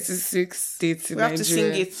all 36 states in Nigeria. We have to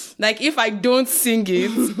sing it. Like if I don't sing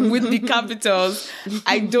it with the capitals,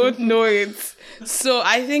 I don't know it. So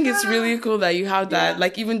I think it's really cool that you have that,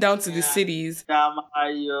 like even down to the cities.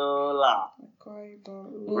 Kamayola.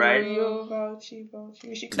 Right?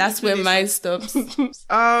 That's where mine stops.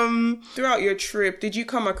 Throughout your trip, did you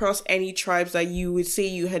come across any tribes that you would say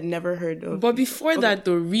you had never heard of? But before that,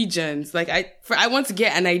 the regions, like I want to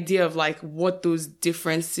get an idea of like what those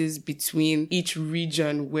differences between each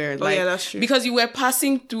region were. Like, yeah, that's true. Because you were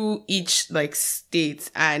passing through each like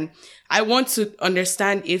state, and I want to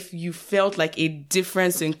understand if you felt like a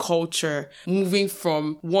difference in culture moving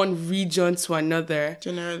from one region to another.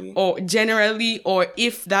 Generally, or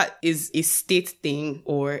if that is a state thing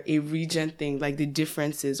or a region thing, like the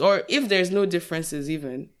differences, or if there's no differences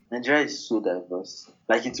even. Nigeria is so diverse.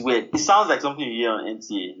 Like, it's weird. It sounds like something you hear on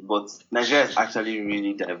NTA, but Nigeria is actually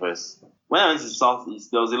really diverse. When I went to the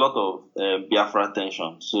Southeast, there was a lot of Biafra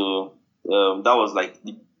tension. So that was like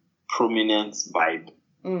the prominent vibe.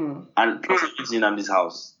 And I was in Nnamdi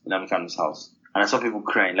Kanu's house. And I saw people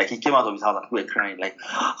crying. Like, he came out of his house and people were crying. Like,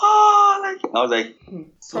 I was like...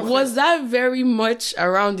 Was that very much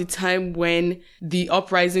around the time when the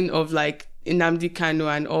uprising of, like, Nnamdi Kanu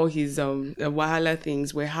and all his Wahala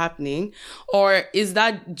things were happening? Or is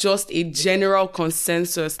that just a general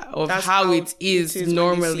consensus of how it is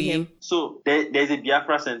normally? So there's a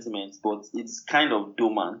Biafra sentiment, but it's kind of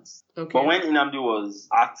dormant. Okay. But when Nnamdi was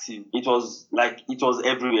active, it was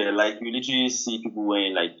everywhere. Like, you literally see people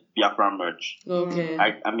wearing like Biafra merch. Okay.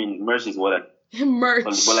 I mean, merch is what merch.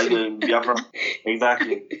 But like Biafra,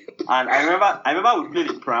 exactly. And I remember we played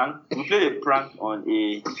a prank. We played a prank on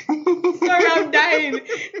a. Sorry, I'm dying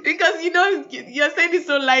because you're saying it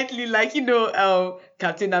so lightly, like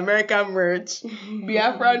Captain America merch,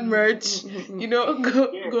 Biafran merch.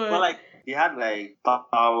 Go but like they had like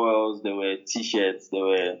towels, there were t-shirts, there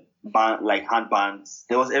were handbands.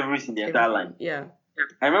 There was everything, the entire line. Yeah.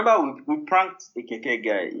 I remember we pranked a keke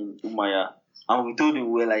guy in Umaya. And we told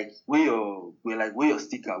him, we're like, where your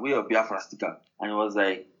sticker? Where your Biafra sticker? And he was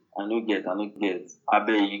like, I no get. I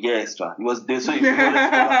bet you get extra. It was there, so if you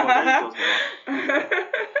want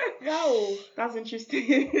Wow, that's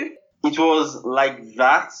interesting. it was like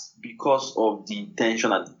that because of the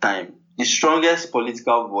tension at the time. The strongest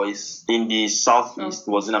political voice in the Southeast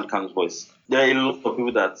was Nnamdi Kanu's voice. There are a lot of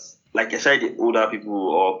people that, like especially the older people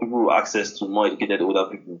or people with access to more educated older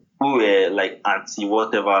people, who were like anti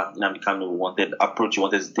whatever Nnamdi Kanu wanted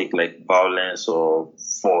to take, like violence or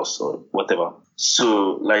force or whatever.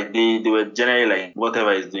 So like they were generally like,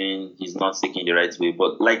 whatever he's doing, he's not taking the right way.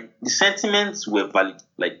 But like the sentiments were valid.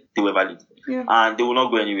 Like they were valid. Yeah. And they will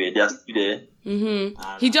not go anywhere. They are still there.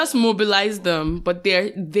 Mm-hmm. He just mobilized them, but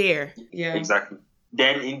they're there. Yeah. Exactly.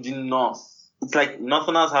 Then in the north, it's like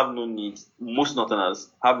Northerners have no need. Most Northerners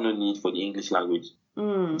have no need for the English language.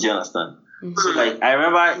 Do you understand? Mm-hmm. So like I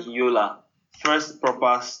remember Yola, first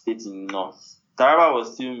proper state in the north. Taraba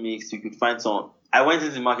was still mixed. You could find some. I went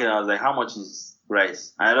into the market and I was like, how much is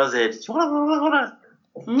rice? And I just said,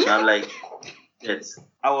 and I'm like, yes.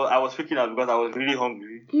 I was freaking out because I was really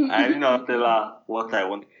hungry. I didn't know how to tell her what I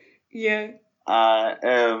wanted. Yeah.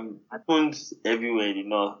 I found everywhere in the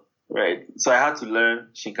north, right? So I had to learn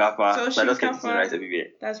Shinkafa. So I just kept eating rice everywhere.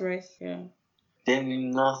 That's rice, yeah. Then the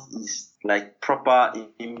northeast, like proper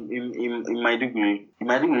in Maiduguri. In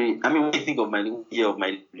Maiduguri, I mean, when you think of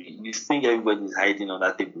Maiduguri, you think everybody is hiding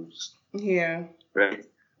under tables. Yeah. Right?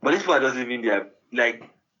 But these people are just living there. Like,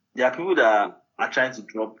 there are people that are trying to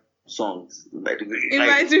drop songs in Maiduguri.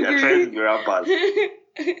 Like, they're trying to be rappers.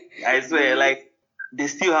 I swear, like, they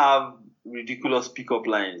still have ridiculous pickup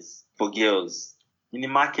lines for girls. In the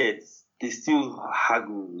market, they still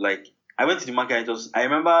haggle. Like, I went to the market I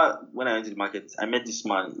remember when I went to the market, I met this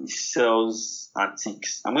man. He sells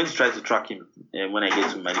antiques. I'm going to try to track him when I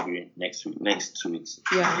get to Maiduguri next 2 weeks.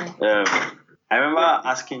 Yeah. I remember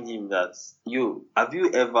asking him that, have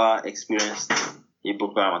you ever experienced a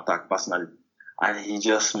Boko Haram attack personally? And he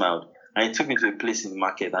just smiled. And he took me to a place in the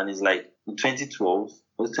market, and he's like, in 2012,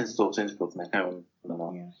 was it 2012, 2014? I can't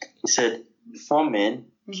remember. Yeah. He said, 4 men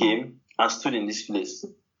came and stood in this place.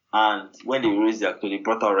 And when they raised their they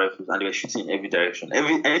brought out rifles and they were shooting in every direction.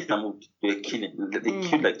 Anything that moved, they were killing. They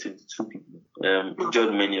killed like 22 people.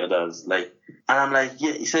 Injured many others. Like, and I'm like,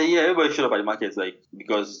 yeah. He said, yeah, everybody showed up at the market, like,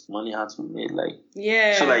 because money had to be made. Like,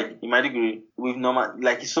 yeah. So like, in my degree,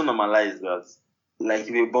 it's so normalized that, like,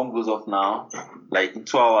 if a bomb goes off now, like in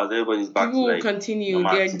 2 hours, everybody's back. People to like, will continue.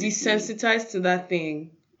 They're desensitized to that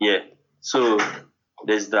thing. Yeah. So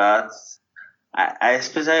there's that. I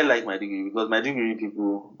especially like my degree because my degree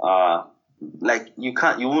people are like, you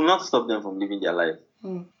will not stop them from living their life.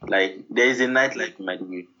 Like, there is a night like my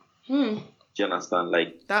degree. Do you understand?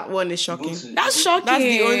 Like, that one is shocking. That's shocking. That's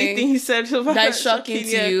the only thing he said. That's shocking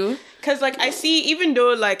to you. Because, like, I see, even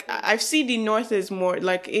though, like, I see the North is more,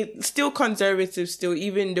 like, it's still conservative still,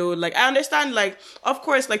 even though, like, I understand, like, of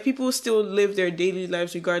course, like, people still live their daily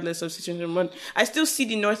lives regardless of situation. But I still see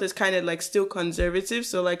the North as kind of, like, still conservative.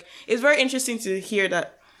 So, like, it's very interesting to hear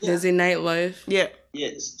that. There's a nightlife. Yeah.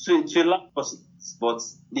 Yes, to a lot of persons. But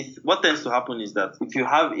what tends to happen is that if you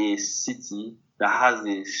have a city that has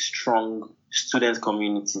a strong student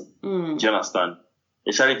community, do you understand?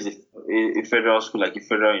 Especially if it's a federal school, like a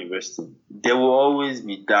federal university, there will always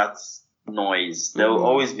be that noise. There will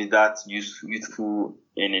always be that youthful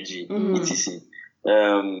energy, etc.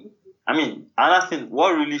 I mean, another thing,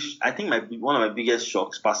 I think one of my biggest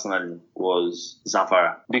shocks personally was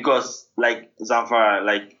Zamfara. Because, like, Zamfara,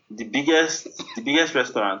 like, the biggest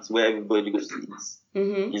restaurant where everybody goes to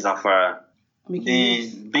eat is Zamfara.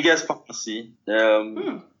 The biggest pharmacy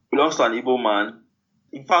belongs to an Igbo man.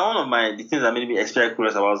 In fact, one of the things that made me especially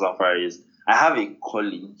curious about Zamfara is I have a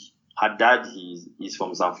colleague. Her dad is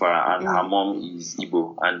from Zamfara and her mom is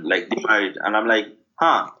Igbo, and like they married. And I'm like,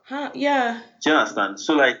 yeah. Do you understand?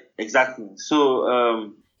 So like, exactly.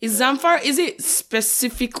 So is it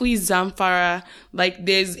specifically Zamfara? Like,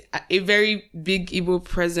 there's a very big Igbo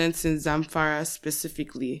presence in Zamfara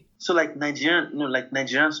specifically. So like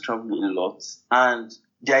Nigerians travel a lot, and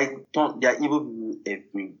there are Igbo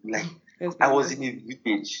people like. I was in a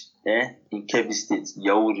village, in Kebbi State,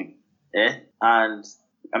 Yauri, and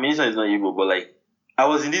I mean, this one is not Igbo, but like, I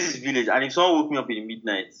was in this village, and if someone woke me up in the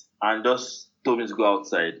midnight and just told me to go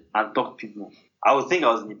outside and talk to people, I would think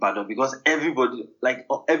I was in Ibadan because everybody, like,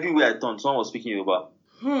 everywhere I turned, someone was speaking Yoruba.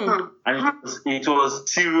 And it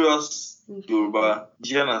was serious Yoruba. Do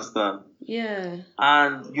you understand? Yeah.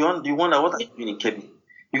 And you wonder what are you doing in Kebbi?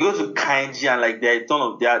 You go to Kainji and like there are a ton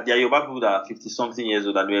of there are Yoruba people that are 50-something years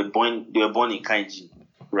old and they were born in Kainji.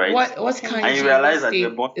 right? What's Kanji? And you realize that state they're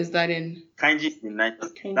born. is that in? Kanji is in Niger.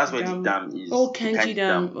 That's where the dam is. Oh, The Kanji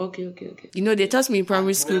Dam. Okay. You know, they taught me in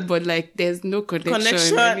primary school, but like, there's no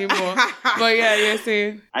connection anymore. But yeah, you're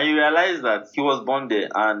saying. And you realize that he was born there,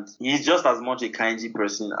 and he's just as much a Kanji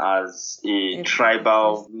person as a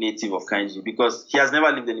tribal native of Kanji, because he has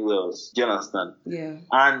never lived anywhere else. Do you understand? Yeah.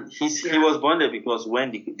 And he was born there because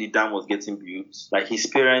when the dam was getting built, like his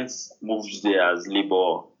parents moved there as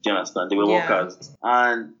labor. Do you understand? They were workers.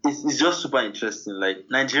 And it's just super interesting. Like,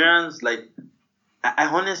 Nigerians, like, I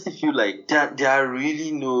honestly feel like there are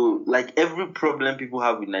really no, like, every problem people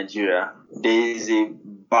have with Nigeria, there is a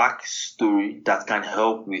backstory that can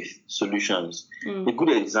help with solutions. A good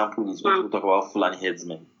example is when people talk about Fulani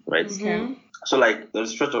headsmen, right? Mm-hmm. So, like, there's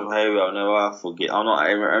a stretch of highway I'll never forget.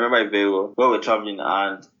 I remember it very well. We were traveling,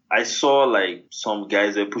 and I saw, like, some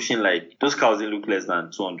guys were pushing, like, those cows didn't look less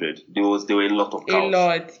than 200. There were a lot of cows. A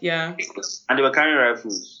lot, yeah. And they were carrying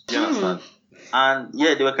rifles. Do you understand? And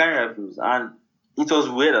yeah, they were carrying rifles. And it was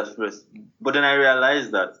weird at first. But then I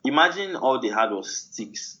realized that, imagine all they had was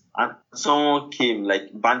sticks. And someone came, like,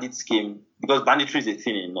 bandits came, because banditry is a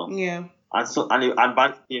thing in North. Yeah. And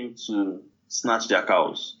bandits came to snatch their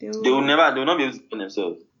cows. They will not be able to defend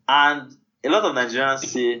themselves. And a lot of Nigerians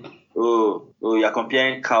say, oh, you're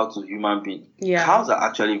comparing cow to human being. Yeah. Cows are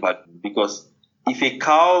actually valuable, because if a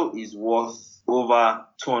cow is worth over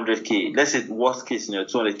 200k, let's say worst case scenario,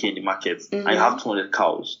 200k in the market, and you have 200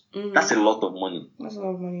 cows, that's a lot of money. That's a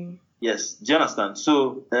lot of money. Yes, do you understand?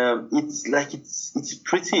 So it's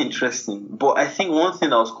pretty interesting. But I think one thing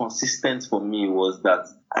that was consistent for me was that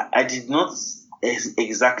I did not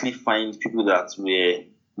exactly find people that were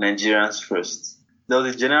Nigerians first. There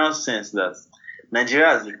was a general sense that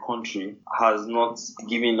Nigeria as a country has not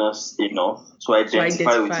given us enough to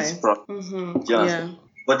identify with its problems. Do you understand?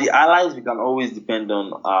 But the allies we can always depend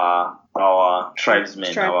on are our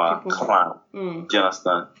tribesmen, our clan. Do you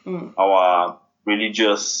understand? Our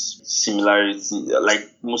religious similarity, like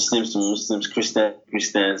Muslims to Muslims,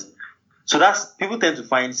 Christians. So people tend to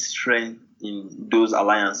find strength in those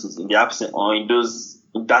alliances, in the absence, or in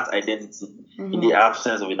that identity, in the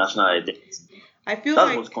absence of a national identity. I feel that's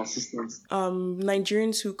like what's consistent.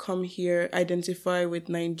 Nigerians who come here identify with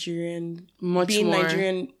Nigerian, being more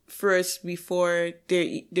Nigerian first before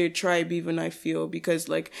their tribe even, I feel, because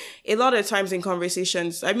like a lot of times in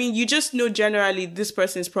conversations, I mean, you just know generally this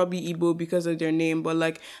person is probably Igbo because of their name, but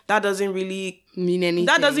like that doesn't really mean anything.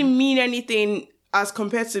 That doesn't mean anything as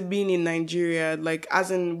compared to being in Nigeria, like,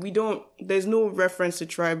 as in, there's no reference to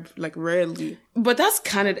tribe, like, rarely. But that's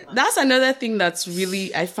Canada. That's another thing that's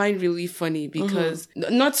really, I find really funny, because,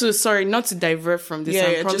 not to divert from this,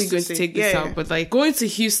 I'm probably going to take this out, but like, going to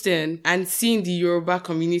Houston and seeing the Yoruba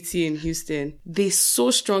community in Houston, they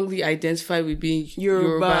so strongly identify with being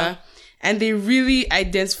Yoruba. And they really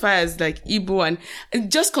identify as like Igbo,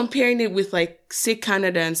 and just comparing it with like, say,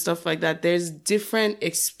 Canada and stuff like that, there's different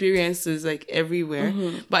experiences like everywhere.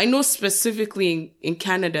 But I know specifically in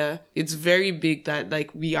Canada, it's very big that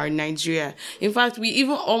like we are Nigeria. In fact, we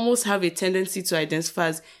even almost have a tendency to identify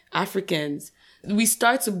as Africans. We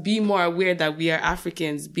start to be more aware that we are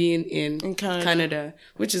Africans being in Canada,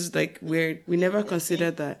 which is like weird. We never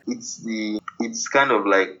considered that. It's kind of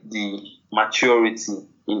like the maturity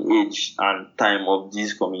in age and time of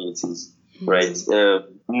these communities, right?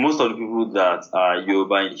 Most of the people that are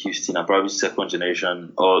Yoruba in Houston are probably second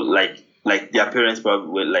generation, or like their parents probably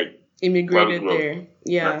were like immigrated there.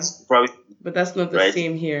 Yeah, but that's not the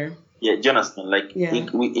same here. Yeah, do you understand? Like in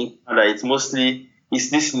Canada, it's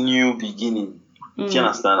this new beginning. Do you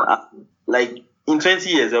understand? Like in 20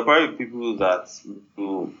 years, there are probably people that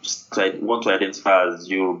want to identify as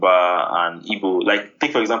Yoruba and Igbo. Like,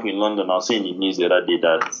 take for example in London, I was saying in the news the other day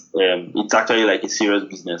that it's actually like a serious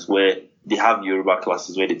business where they have Yoruba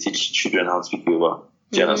classes where they teach children how to speak Yoruba.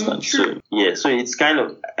 Do you understand? So it's kind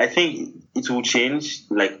of, I think it will change,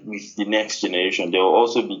 like with the next generation. There will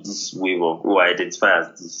also be this wave of, I identify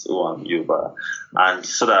as this, I'm Yoruba. And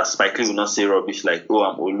so that Spike Lee will not say rubbish like,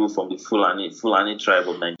 I'm Olu from the Fulani tribe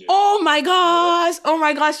of Nigeria. Oh my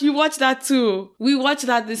gosh, you watched that too. We watched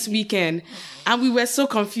that this weekend and we were so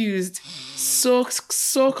confused. So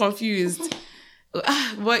confused.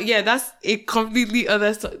 But yeah, that's a completely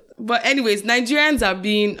other story. But anyways, Nigerians are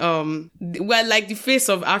being, we're like the face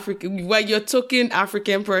of Africa. We're your token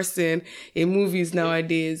African person in movies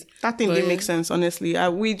nowadays. That thing didn't make sense, honestly.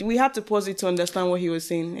 We had to pause it to understand what he was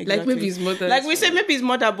saying. Exactly. Like maybe his mother. Like we said maybe his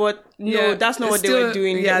mother, but no, that's not what they were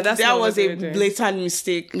doing. Yeah, that was a blatant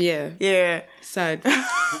mistake. Yeah. Sad.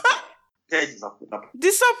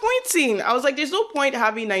 Disappointing. I was like, there's no point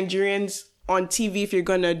having Nigerians on TV if you're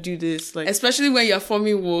gonna do this. Like, especially when you're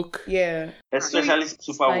forming woke. yeah. Especially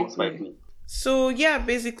super woke Spike Lee. So yeah,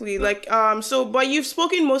 basically, like, but you've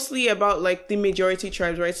spoken mostly about like the majority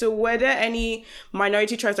tribes, right? So were there any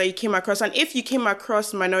minority tribes that you came across? And if you came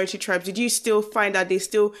across minority tribes, did you still find that they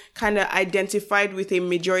still kind of identified with a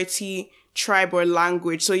majority tribe or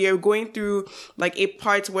language? So you're going through like a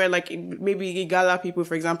part where like maybe Igala people,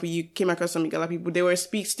 for example, you came across some Igala people, they were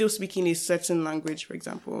still speaking a certain language, for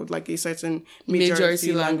example, like a certain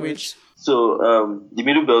majority language. So the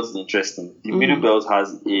Middle Belt is interesting. The Middle Belt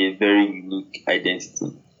has a very unique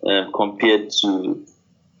identity compared to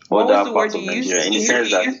other parts of Nigeria, in the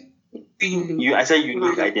sense that I said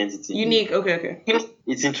unique identity. Unique, okay.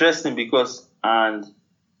 It's interesting because, and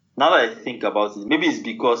now that I think about it, maybe it's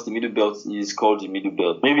because the Middle Belt is called the Middle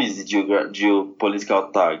Belt. Maybe it's the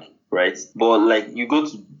geopolitical tag, right? But like you go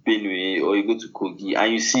to Benue or you go to Kogi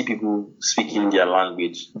and you see people speaking their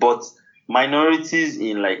language, but minorities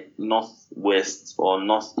in like northwest or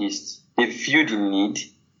northeast, they feel the need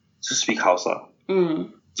to speak Hausa.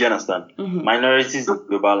 Do you understand? Minorities in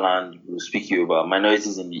Yoruba land will speak Yoruba.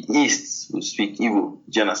 Minorities in the east will speak Igbo.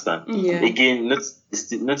 Do you understand? Yeah. Again, notice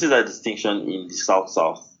that distinction in the south.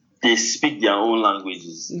 They speak their own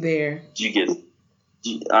languages. There. Do you get it?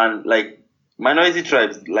 And like minority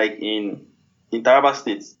tribes, like in Taraba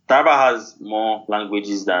State, Taraba has more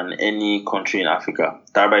languages than any country in Africa.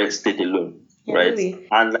 Taraba State alone, right? Really?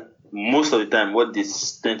 And most of the time, what they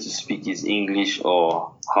tend to speak is English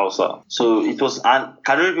or Hausa. So it was, and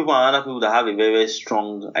Kanuri people and other people that have a very, very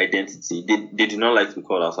strong identity, they do not like to be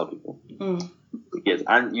called Hausa people. Yes.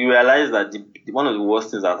 And you realize that one of the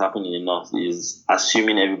worst things that happen in the north is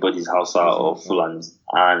assuming everybody's Hausa or Fulani,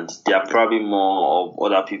 and there are probably more of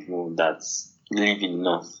other people that live in the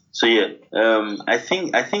north. So yeah, I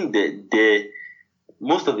think that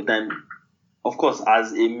most of the time, of course,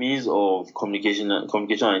 as a means of communication and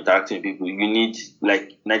interacting with people, you need,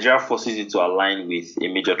 like, Nigeria forces you to align with a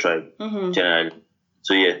major tribe generally.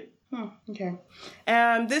 So yeah. Okay.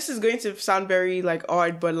 This is going to sound very like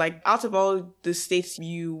odd, but like out of all the states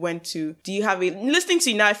you went to, do you have listening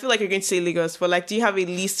to you now, I feel like you're going to say Lagos, but like, do you have a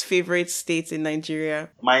least favorite state in Nigeria?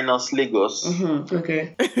 Minus Lagos.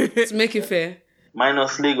 Okay. To make it fair.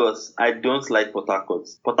 Minus Lagos, I don't like Port Harcourt.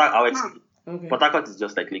 I'll explain. Okay. Port Harcourt is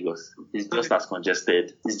just like Lagos. It's just as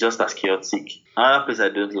congested. It's just as chaotic. Another place I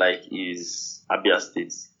don't like is Abia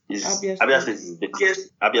State. Abia State is the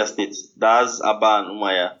Abia State. That's Aba and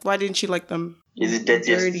Umaya. Why didn't you like them? Is it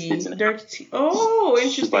dirtiest state in Dirty. Oh,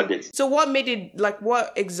 interesting. Super dirty. So what made it, like, why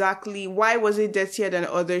was it dirtier than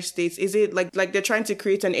other states? Is it like they're trying to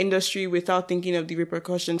create an industry without thinking of the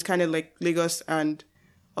repercussions, kind of like Lagos and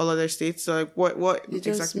all other states? So like, what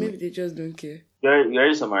exactly? Maybe they just don't care. You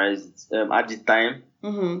already summarized it. At the time,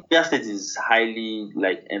 Abia State is highly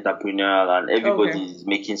like entrepreneurial and everybody is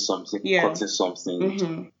making something, cutting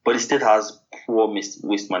something. But the state has poor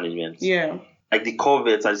waste management. Yeah. Like the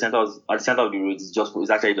culverts at the center of the road is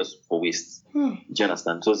actually just for waste. Do you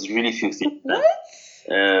understand? So it's really filthy. What?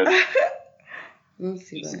 Don't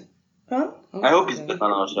see that. Huh? I hope it's better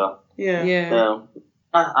now, sure. Yeah.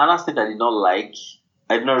 Another state I did not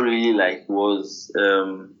really like was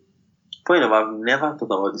funny enough, I've never thought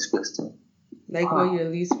about this question. Like what your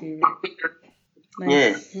least favorite?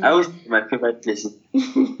 Nice. Yeah, I always my favorite places.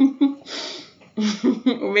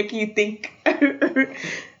 Making you think.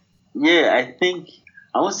 Yeah, I think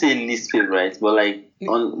I won't say least favorite, but like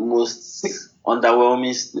one of the most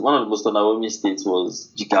underwhelming states was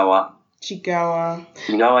Jigawa. Jigawa.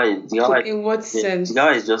 In what sense?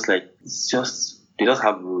 Jigawa is just like they just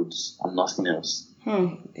have roads and nothing else.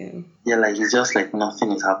 Yeah, like it's just like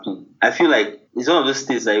nothing is happening. I feel like it's one of those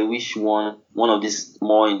states I wish one of these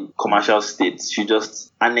more commercial states should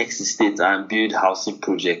just annex the state and build housing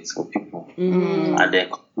projects for people. And then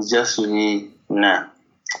it's just really nah.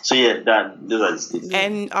 So yeah, those are the states.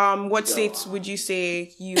 And what states would you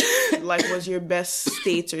say you like was your best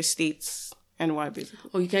state or states? And why, basically?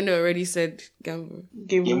 Oh, you kind of already said Gambo.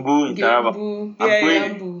 Gimbu in Taraba.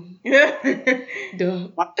 Yeah.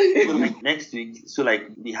 Next week, so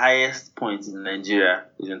like the highest point in Nigeria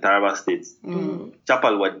is in Taraba State.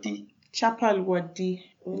 Chapal Wadi.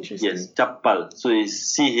 Interesting. Yes, Chapal. So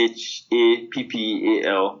it's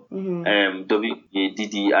CHAPPAL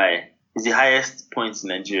WADDI. It's the highest point in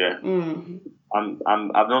Nigeria.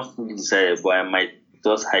 I've not fully decided, but I might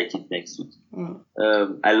just hike it next week.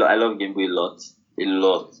 I love Gambo a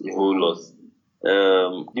whole lot.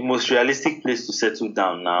 The most realistic place to settle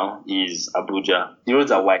down now is Abuja. The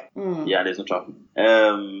roads are wide. Yeah, there's no traffic.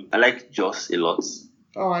 I like Jos a lot.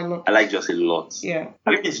 Oh, I like Jos a lot. Yeah.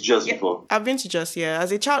 Have you been to Jos before? I've been to Jos, yeah.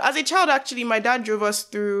 As a child, actually, my dad drove us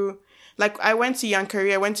through. like I went to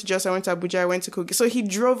Yankari, I went to Jos, I went to Abuja, I went to Kogi. So he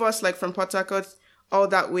drove us like from Port Harcourt all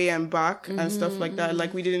that way and back and stuff like that.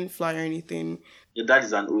 Like we didn't fly or anything. Your dad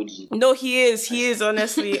is an OG. No, he is,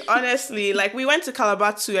 honestly. Honestly, like we went to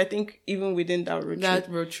Calabar too, I think even within that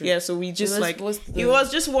road trip. Yeah, so we just it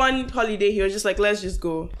was just one holiday. He was just like, let's just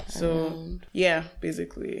go. So yeah,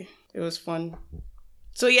 basically it was fun.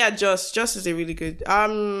 So yeah, Jos is a really good.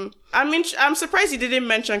 I'm surprised he didn't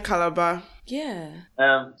mention Calabar. Yeah.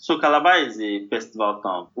 So Calabar is a festival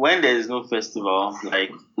town. When there is no festival,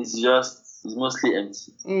 like it's mostly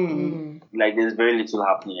empty. Like there's very little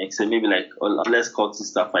happening except maybe like unless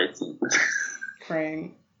cultists are fighting.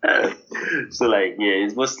 Crying. So like yeah,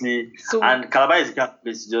 it's mostly and Calabar is a kind of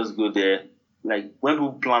place to just go there. Like when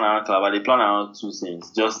people plan around Calabar, they plan around two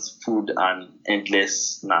things: just food and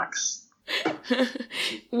endless snacks.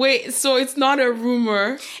 Wait, so it's not a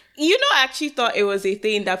rumor? You know, I actually thought it was a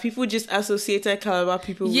thing that people just associated Calabar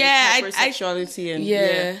people with hypersexuality and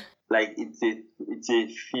yeah. Like it's a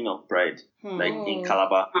thing of pride, like in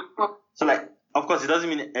Calabar. So like, of course, it doesn't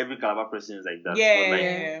mean every Calabar person is like that.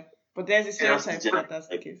 Yeah. But there's a stereotype that's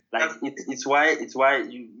the case. Like it's why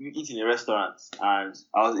you eat in a restaurant, and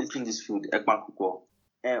I was eating this food, ekpan kuko.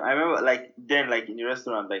 And I remember like then like in the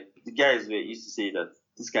restaurant, like the guys used to say that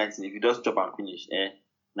this kind of thing, if you just chop and finish,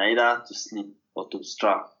 na either to sleep or to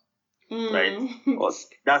strap, right? Or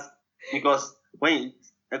that's because when you eat,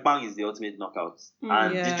 ekpang is the ultimate knockout,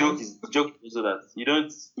 and the joke is also that you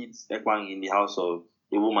don't eat ekpang in the house of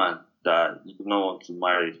a woman that you do not want to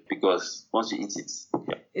marry, because once you eat it,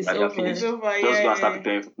 it's like over. finished. It's over. Just go and start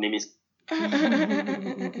preparing for name is.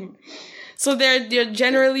 So they're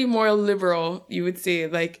generally more liberal, you would say.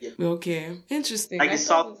 Like okay, interesting. Like the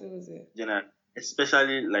South,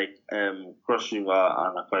 especially like Cross River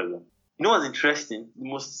and Akwa Ibom. You know what's interesting? The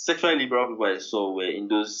most sexually liberal people I saw were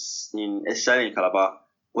especially in Calabar,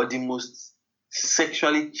 but the most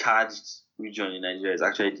sexually charged region in Nigeria is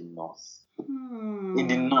actually the north. In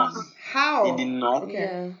the north. How? In the north,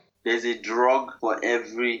 there's a drug for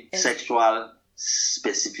every sexual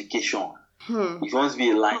specification. If you want to be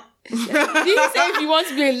a lion. Did you say if you want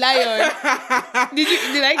to be a lion?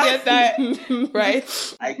 Did I get that right?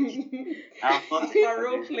 I'm not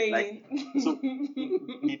role playing. Like, so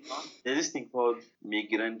there's this thing called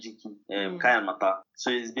Megiranjiki, Kayan Mata. So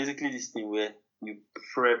it's basically this thing where you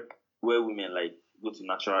prep where women like go to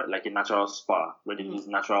a natural spa where they use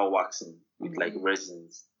natural waxing with like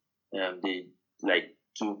resins. They like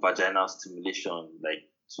do vaginal stimulation, like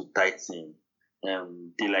to tighten.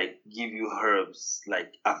 They like give you herbs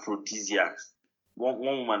like aphrodisiacs. One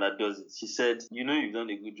woman that does it, she said, you know you've done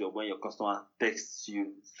a good job when your customer texts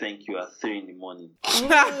you thank you at 3 a.m.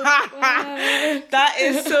 That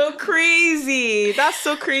is so crazy. That's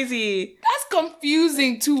so crazy. That's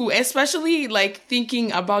confusing too, especially like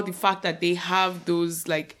thinking about the fact that they have those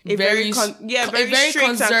like a very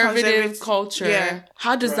conservative culture. Yeah.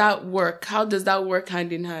 How does that work? How does that work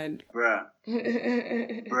hand in hand? Bruh.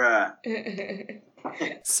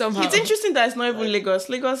 Somehow. It's interesting that it's not even Lagos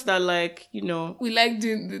that like, you know, we like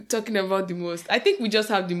talking about the most. I think we just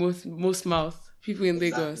have the most mouth people in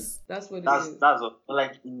Lagos. That's what it is. That's what,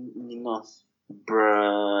 like in the north,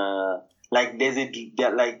 bruh. Like they'll tell you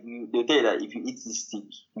that if you eat this stick,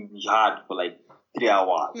 you'll be hard for like 3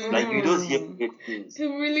 hours. Like you don't hear great things. It's a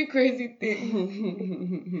really crazy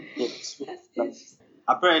thing.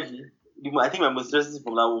 Apparently, I think my most interesting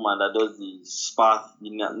from that woman that does the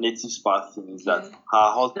native spa thing is that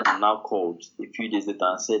her husband now called a few days later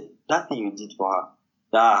and said, that thing you did for her,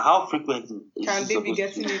 how frequently is can she they be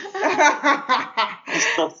getting to? it?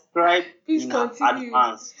 Subscribe Please in continue.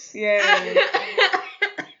 advance. Yeah.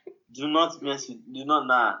 Do not mess with,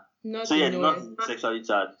 Not so do not sexually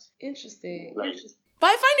charged. Interesting. Like, but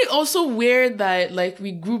I find it also weird that like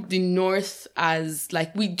we group the North as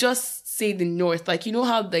like we just say the North. Like you know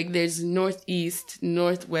how like there's Northeast,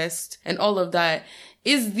 Northwest, and all of that.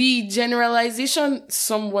 Is the generalization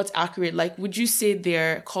somewhat accurate? Like would you say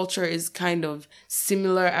their culture is kind of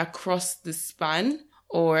similar across the span?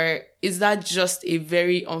 Or is that just a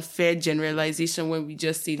very unfair generalization when we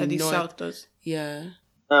just say the North? South does. Yeah.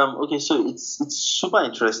 Okay, so it's super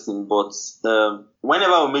interesting, but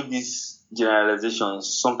whenever we make these generalizations,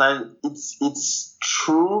 sometimes it's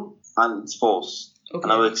true and it's false. Okay.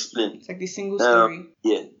 And I will explain. It's like the single story.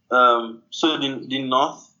 Yeah. So the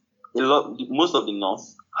North, most of the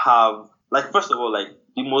North have, like, first of all, like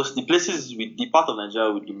the places with the part of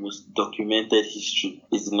Nigeria with the most documented history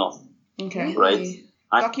is the North. Okay. Right.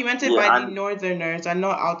 Documented by the Northerners and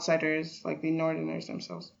not outsiders, like the Northerners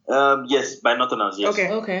themselves. Yes, by Northerners, yes.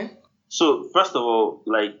 Okay. So first of all,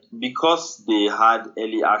 like, because they had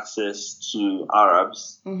early access to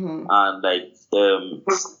Arabs and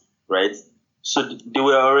right, so they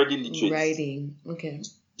were already literate. Writing. Okay.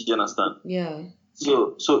 Did you understand? Yeah.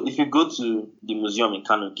 So if you go to the museum in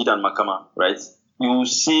Kano, Gidan Makama, right, you will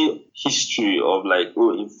see history of like,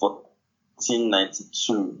 in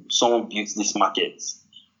 1492, someone built this market.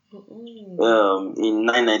 In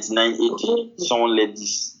 999 AD, someone led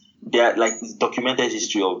this. There, like, it's documented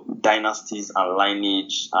history of dynasties and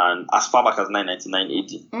lineage, and as far back as 999 AD.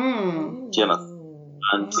 Do you understand?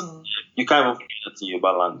 And you can't even find that in Yoruba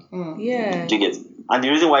land. Yeah. Do you get? And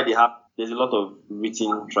the reason why there's a lot of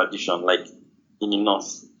written tradition, like in the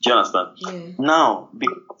north. Do you understand? Yeah. Now,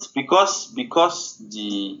 because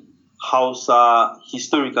the Hausa,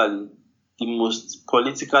 historically, the most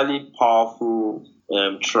politically powerful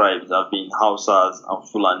tribes have been Hausas and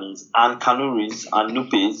Fulanis and Kanuris and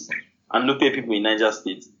Nupe people in Niger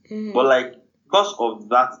State. But like, because of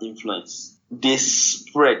that influence, they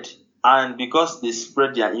spread. And because they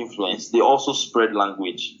spread their influence, they also spread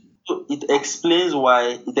language. So it explains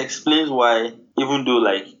why, even though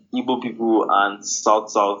like Igbo people and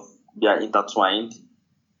South, they are intertwined,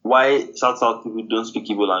 why South people don't speak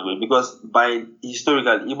Igbo language? Because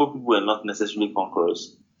historically, Igbo people were not necessarily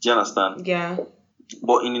conquerors. Do you understand? Yeah.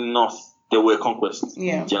 But in the north, there were conquests.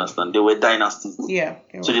 Yeah. Do you understand? There were dynasties. Yeah.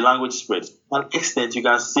 So the language spread. To an extent, you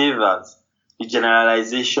can say that the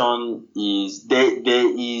generalization is there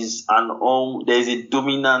is a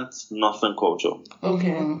dominant northern culture.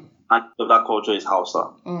 Okay. And that culture is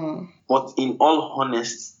Hausa. But in all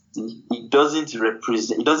honesty, it doesn't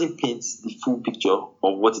paint the full picture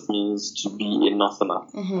of what it means to be a northerner.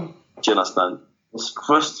 Do you understand?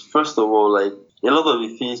 First of all, like, a lot of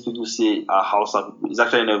the things people say are Hausa people. It's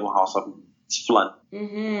actually not even Hausa people. It's Fulani.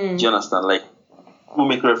 Do you understand? Like, people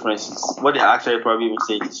make references. What they're actually probably even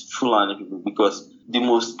saying is Fulani people, because the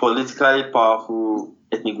most politically powerful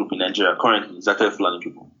ethnic group in Nigeria currently is actually Fulani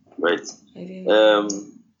people, right?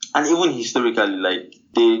 And even historically, like,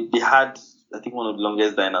 they had, I think, one of the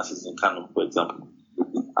longest dynasties in Kano, for example.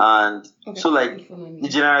 And so, like, the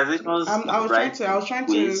generalizations. I was trying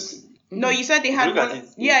to. No, you said they had one.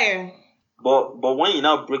 Yeah. But when you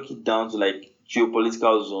now break it down to like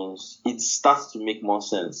geopolitical zones, it starts to make more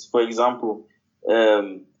sense. For example,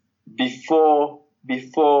 before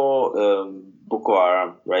Boko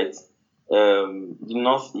Haram, right? The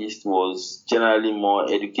Northeast was generally more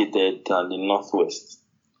educated than the Northwest.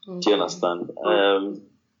 Do you understand?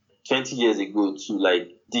 20 years ago, to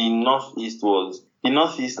like the Northeast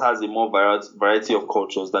has a more variety of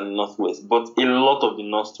cultures than the Northwest, but a lot of the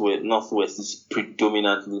Northwest is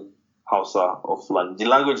predominantly Hausa or Fulani. The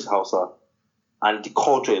language is Hausa, and the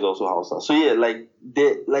culture is also Hausa. So yeah,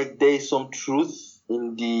 there is some truth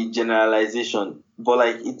in the generalization, but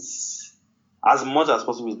like, it's as much as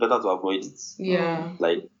possible, it's better to avoid it. Yeah.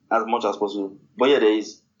 Like, as much as possible. But yeah, there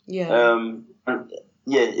is. Yeah.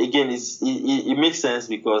 Yeah, again, it makes sense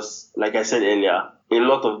because, like I said earlier, a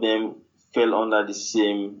lot of them fell under the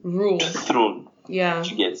same throne. Yeah.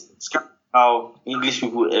 To get. It's kind of how English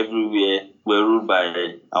people everywhere were ruled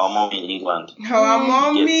by our mommy in England. Our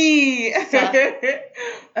mommy!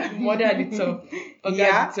 Mother at the top.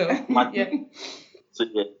 Yeah. So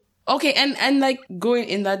yeah. Okay, and like going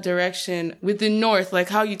in that direction with the North, like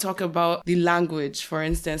how you talk about the language, for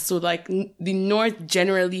instance. So like the North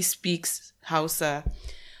generally speaks Hausa.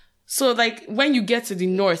 So like when you get to the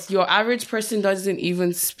North, your average person doesn't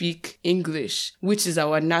even speak English, which is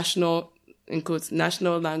our national, in quotes,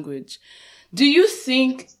 national language. Do you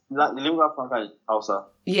think... The lingua franca is Hausa.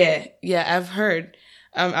 Yeah, I've heard.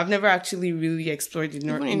 I've never actually really explored the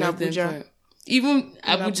North. Even in Abuja. Even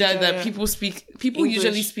Abuja, that people English.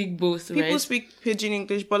 usually speak both, right? People speak Pidgin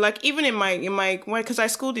English, but like even in my because I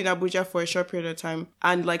schooled in Abuja for a short period of time,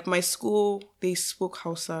 and like my school, they spoke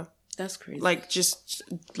Hausa. That's crazy. Like just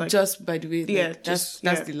by the way, like, that's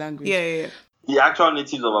the language. Yeah. The actual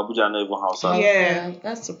natives of Abuja are not even Hausa. Yeah,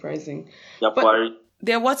 that's surprising. Yeah, Buhari.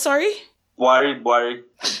 They're what? Sorry. Buhari.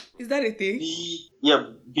 Is that a thing?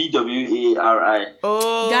 BWARI.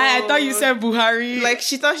 Oh, guy, I thought you said Buhari. Like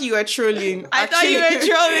she thought you were trolling. I thought you were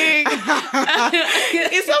trolling.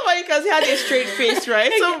 It's so funny because he had a straight face,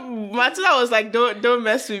 right? So Matula was like, "Don't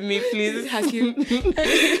mess with me, please, Hakim."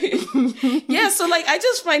 Yeah, so like I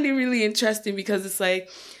just find it really interesting because it's like,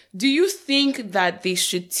 do you think that they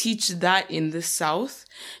should teach that in the South?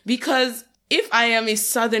 Because if I am a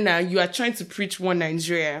Southerner, you are trying to preach one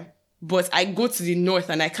Nigeria, but I go to the North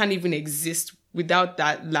and I can't even exist without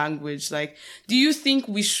that language. Like, do you think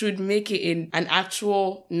we should make it in an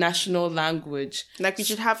actual national language? Like we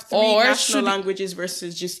should have 3 national languages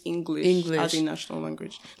versus just English as a national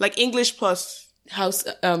language. Like English plus House,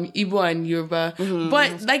 Igbo and Yoruba.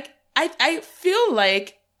 But like, I feel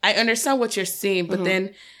like I understand what you're saying, but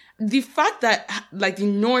then the fact that like the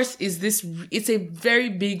North is it's a very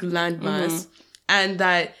big landmass and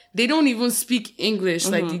that they don't even speak English,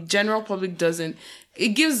 like the general public doesn't. It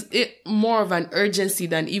gives it more of an urgency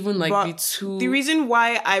than even like the reason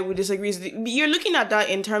why I would disagree is you're looking at that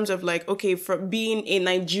in terms of like, okay, for being a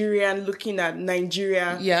Nigerian, looking at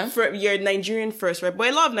Nigeria, you're Nigerian first, right? But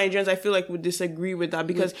a lot of Nigerians, I feel like, would disagree with that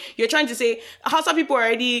because you're trying to say Hausa people are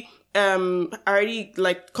already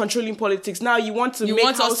like controlling politics. Now you want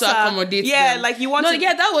Hausa, us to accommodate them. Like you want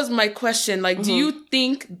that was my question. Like, do you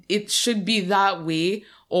think it should be that way?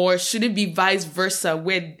 Or should it be vice versa,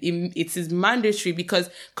 where it is mandatory? Because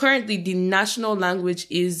currently the national language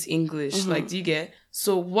is English. Like, do you get?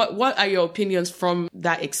 So what are your opinions from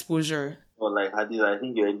that exposure? Well, like Hadiza, I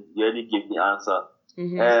think you already gave the answer.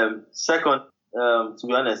 Second, to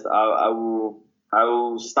be honest, I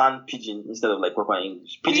will stand Pidgin instead of like proper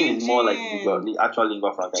English. Pidgin is more like the actual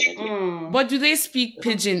lingua franca in Nigeria. But do they speak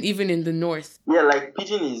Pidgin even in the North? Yeah, like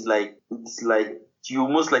Pidgin is like, it's like, you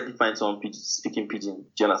most likely find someone speaking Pidgin.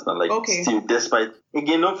 Do you understand? Like, still, despite,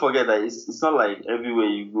 again, don't forget that it's not like everywhere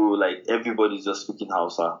you go, like, everybody's just speaking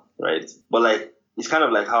Hausa, right? But, like, it's kind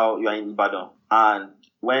of like how you are in Ibadan. And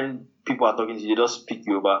when people are talking to you, they just speak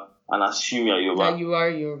Yoruba and assume you're Yoruba. That you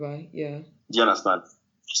are Yoruba, yeah. Do you understand?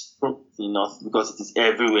 In the North, because it is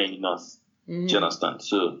everywhere in the North. Do you understand?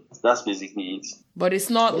 So that's basically it. But it's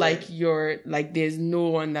not like there's no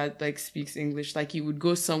one that like speaks English. Like you would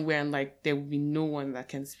go somewhere and like there would be no one that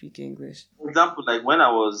can speak English. For example, like when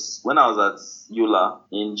I was at Yola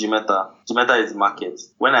in Jimeta is market.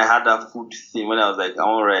 When I had that food thing, when I was like, I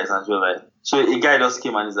want rice, and she was like, so a guy just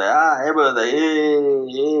came and he's like, everybody was like, hey,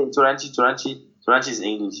 Turanchi is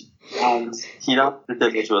English. And he now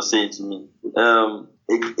repeated what she was saying to me.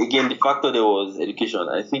 Again, the factor there was education.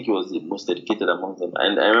 I think he was the most educated among them.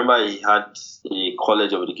 And I remember he had a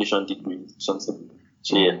college of education degree, something.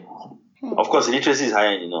 So yeah. Of course, literacy is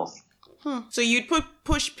higher in the North. So you'd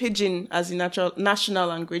push Pidgin as a national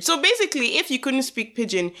language. So basically, if you couldn't speak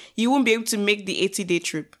Pidgin, you wouldn't be able to make the 80-day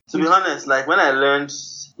trip. To be honest, like when I learned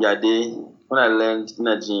Yade, when I learned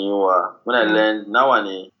Inajinwa, when I learned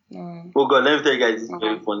Nawane, oh God, let me tell you guys this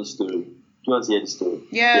very funny story. Do you want to hear the story?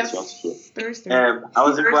 Yes. Thursday. I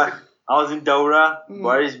was in Daura,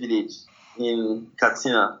 Buhari's village in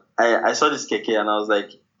Katsina. I saw this keke and I was like,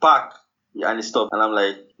 park. And he stopped. And I'm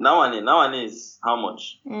like, Nawane is how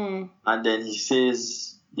much? And then he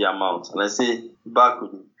says the amount. And I say, back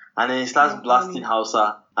with it. And then he starts blasting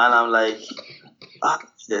Hausa. And I'm like,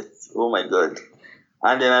 shit. Oh my God.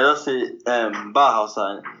 And then I just say, Ba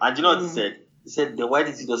Hausa. And you know what he said? He said, then why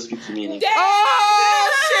did he just speak to me in English? Oh,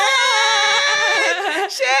 shit!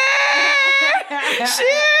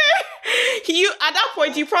 You at that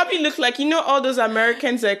point you probably look like all those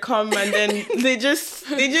Americans that come and then they just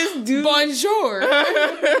do bonjour.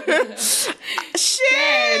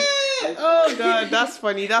 Shit! Oh God, that's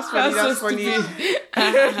funny. That's I'll never forget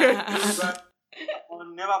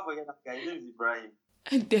that guy. His name is Ibrahim.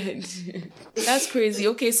 Dead. That's crazy.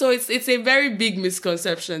 Okay, so it's a very big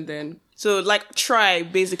misconception then. So like try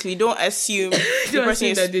basically. Don't assume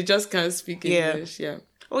that they just can't speak English. Yeah.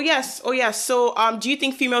 Oh yes. So do you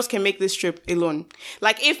think females can make this trip alone?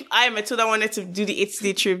 Like if I, Matilda, wanted to do the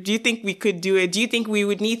 80-day trip, do you think we could do it? Do you think we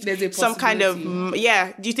would need some kind of do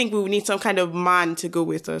you think we would need some kind of man to go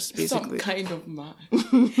with us, basically? Some kind of man.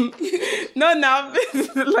 No,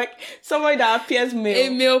 like someone that appears male. A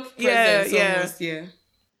male presence almost, yeah.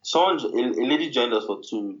 A lady joined us for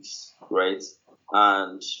 2 weeks, right?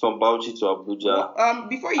 And from Bauchi to Abuja.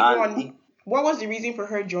 Before you go on, what was the reason for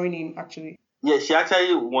her joining, actually? Yeah, she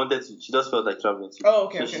actually wanted to. She just felt like traveling. Oh,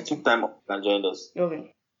 okay. So she took time off and joined us.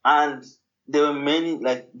 Okay. And there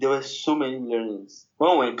were so many learnings.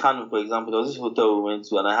 When we were in Kano, for example, there was this hotel we went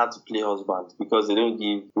to and I had to play husband because they don't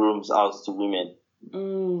give rooms out to women.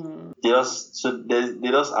 They just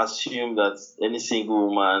assume that any single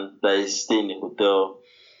woman that is staying in the hotel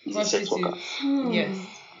is a sex worker. Yes.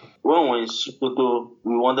 When we were in Sokoto,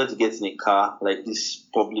 we wanted to get in a car, like this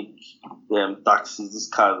public taxis, these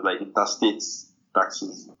cars, like interstate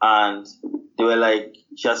taxis. And they were like,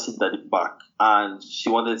 she has to sit at the back. And she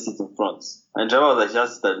wanted to sit in front. And the driver was like, she has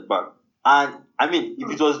to sit at the back. And, I mean,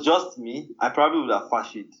 if it was just me, I probably would have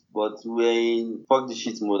fashed it. But we're in fuck the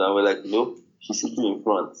shit mode. And we're like, nope, she's sitting in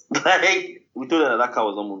front. Like, we told her that car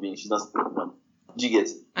was not moving. She's not sitting in front. Did you get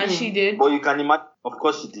it? And she did? But you can imagine, Of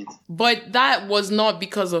course she did. But that was not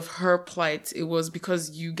because of her plight. It was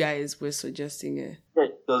because you guys were suggesting it. Yeah,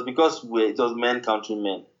 it was because it was men countering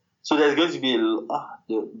men. So there's going to be a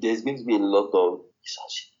lot of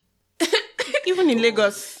Even in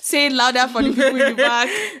Lagos. Say it louder for the people in the back.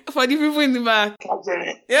 For the people in the back.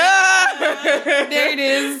 Yeah. There it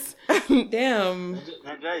is. Damn.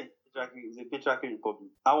 Nigeria is a patriarchal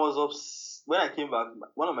republic. I was when I came back,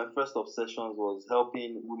 one of my first obsessions was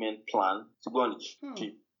helping women plan to go on a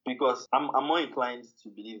trip. Because I'm more inclined to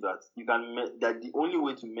believe that you can that the only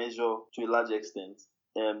way to measure to a large extent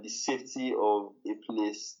the safety of a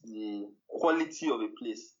place, the quality of a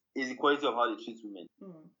place, is the quality of how they treat women.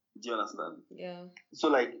 Do you understand? Yeah. So,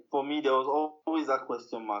 like, for me, there was always that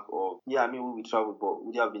question mark of, yeah, I mean, we travel, but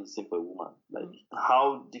would it have been the same for a woman? Like,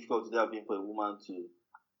 how difficult would it have been for a woman to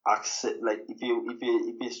accept, like, if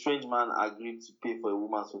a strange man agreed to pay for a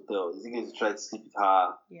woman's hotel, is he going to try to sleep with her?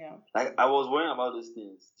 Yeah. Like, I was worrying about those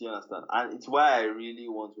things. Do you understand? And it's why I really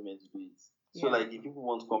want women to do it. So, like, if people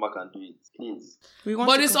want to come back and do it, please.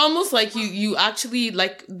 But it's almost like you actually,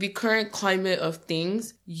 like, the current climate of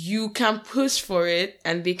things, you can push for it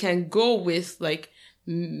and they can go with, like,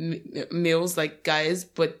 males, like guys,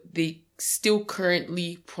 but they still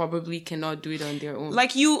currently probably cannot do it on their own.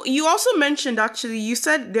 Like you also mentioned, actually, you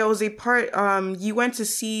said there was a part you went to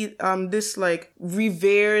see this like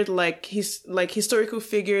revered like historical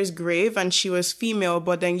figure's grave, and she was female,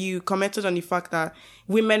 but then you commented on the fact that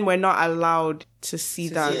women were not allowed to see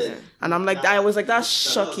that. Yeah. And I'm like, I was like, that's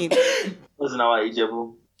shocking. What's in our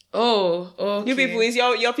Ijebu? Oh, okay. You people, is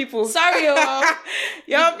your people. Sorry, your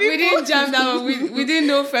people. We didn't jam down. We didn't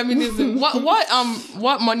know feminism.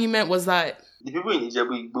 What monument was that? The people in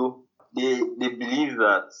Ijebu Igbo, they believe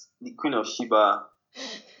that the Queen of Sheba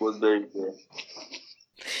was buried there.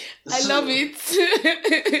 I love it.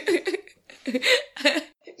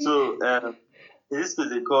 So in this place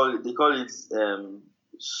they call it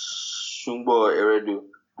Shungbo Eredu,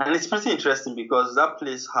 and it's pretty interesting because that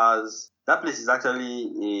place is actually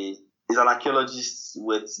is an archaeologist's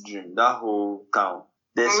wet dream. That whole town.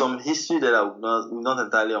 There's some history that I will not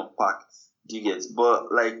entirely unpack. Do you get?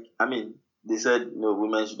 But like, I mean, they said no,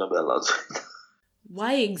 women should not be allowed to.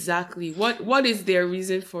 Why exactly? What is their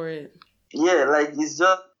reason for it? Yeah, like it's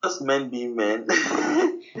just men being men.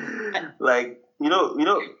 Like you know.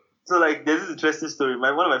 So like, there's this interesting story.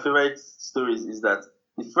 One of my favorite stories is that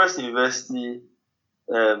the first university.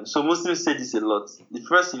 So Muslims say this a lot. The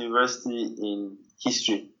first university in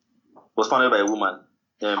history was founded by a woman,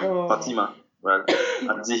 Fatima, right?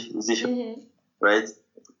 Right?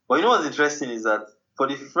 But you know what's interesting is that for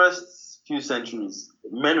the first few centuries,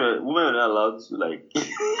 women were not allowed to like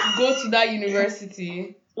go to that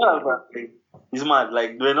university. Yeah, but it's mad.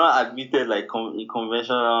 Like they were not admitted like in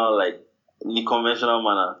conventional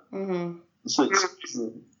manner. Mm-hmm.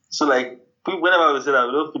 So like whenever we say that,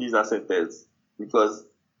 we don't feel these accepted. Because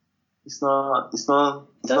it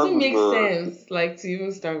doesn't make sense, like, to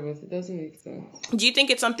even start with. It doesn't make sense. Do you think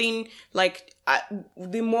it's something like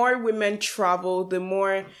the more women travel, the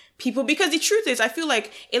more people, because the truth is, I feel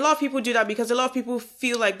like a lot of people do that because a lot of people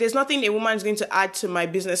feel like there's nothing a woman is going to add to my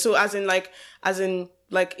business. So as in it's not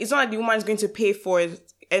like the woman is going to pay for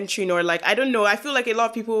entry, or like, I don't know. I feel like a lot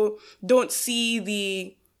of people don't see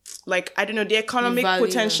the, like, I don't know, the economic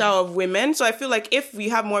potential of women. So I feel like if we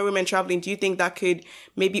have more women traveling, do you think that could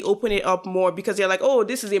maybe open it up more? Because they're like, oh,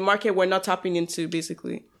 this is a market we're not tapping into,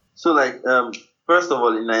 basically. So like, first of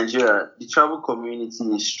all, in Nigeria, the travel community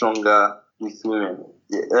is stronger with women.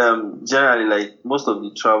 Generally, like, most of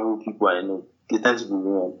the travel people I know, they tend to be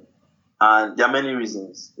women. And there are many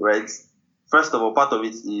reasons, right? First of all, part of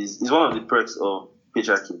it is one of the perks of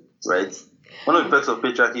patriarchy, right? One of the perks of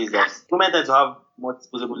patriarchy is that women tend to have more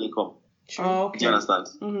disposable income. Oh, okay. Do you understand?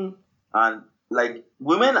 Mm-hmm. And like,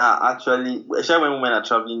 women are actually, especially when women are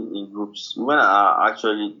traveling in groups,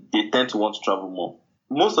 they tend to want to travel more.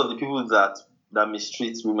 Most of the people that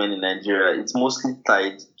mistreat women in Nigeria, it's mostly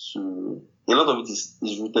tied to, a lot of it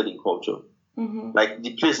is rooted in culture. Mm-hmm. Like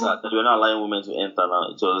the place that you're not allowing women to enter now,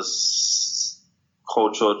 it was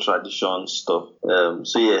culture, tradition, stuff.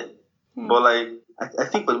 So yeah. But like, I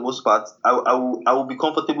think for the most part, I will be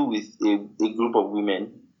comfortable with a group of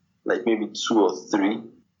women, like maybe 2 or 3.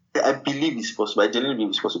 I believe it's possible. I genuinely believe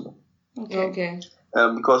it's possible. Okay.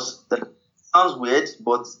 Because that sounds weird,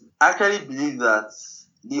 but I actually believe that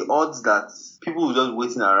the odds that people will just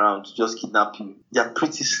waiting around to just kidnap you, they are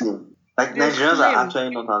pretty slim. Like, Nigerians are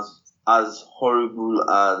actually not as horrible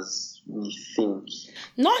as we think.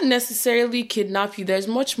 Not necessarily kidnap you. There's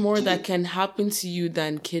much more that can happen to you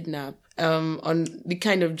than kidnap. On the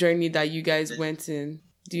kind of journey that you guys went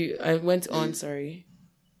on, sorry.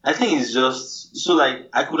 I think it's just so like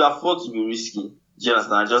I could afford to be risky. Do you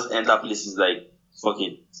understand? Just enter places like fuck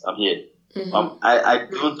it, I'm here.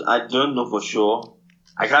 I don't know for sure.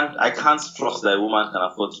 I can't trust that a woman can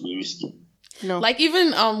afford to be risky. No. Like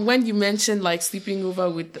even when you mentioned like sleeping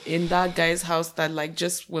over in that guy's house that like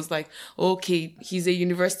just was like, okay, he's a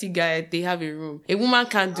university guy, they have a room. A woman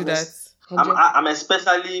can't do that. I'm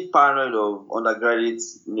especially paranoid of undergraduate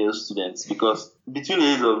male students because between the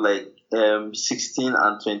age of like 16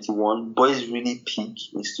 and 21, boys really peak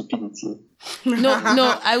in stupidity.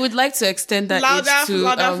 No, I would like to extend that age to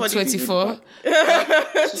 24.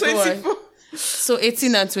 24. So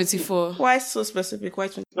 18 and 24. Why so specific? Why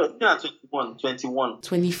 24? 18 and 21.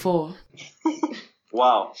 24.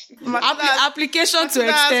 Wow. Application to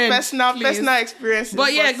extend. Personal experiences.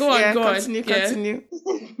 But yeah, go on. Continue.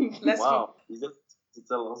 Wow. Is that to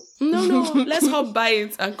tell us? No. Let's hop by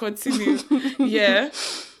it and continue. Yeah.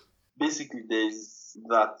 Basically, there's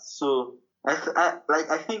that. So I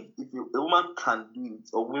think if a woman can do it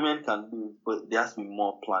or women can do it, but there has to be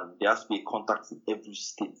more planning. There has to be a contact in every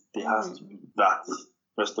state. There has to be that.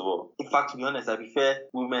 First of all, in fact, to be honest, I prefer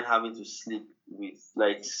women having to sleep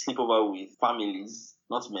over with families,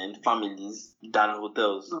 not men, families, than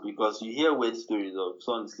hotels. Because you hear weird stories of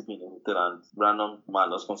someone sleeping in a hotel and random man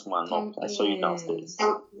just comes to man, no, I saw you downstairs.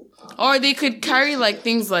 Or they could carry like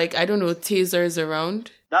things like, I don't know, tasers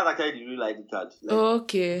around. That's actually the real ID card. Like,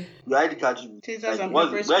 okay. Your ID card should be... Tasers and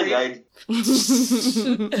where's the ID?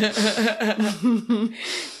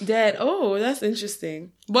 Dad, that's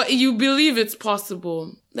interesting. But you believe it's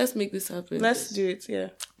possible. Let's make this happen. Let's do it,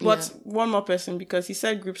 yeah. But one more person, because he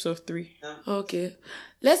said groups of 3. Okay.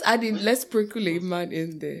 Let's sprinkle a man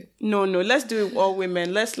in there. No, let's do it all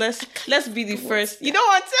women. Let's be the first. You don't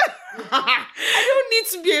want to? I don't need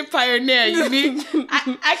to be a pioneer, you mean?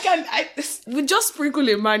 We just sprinkle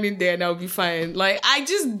a man in there and I'll be fine. Like, I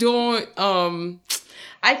just don't,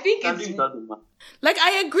 I think it's... Like,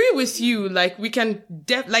 I agree with you. Like, we can,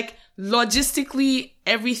 logistically,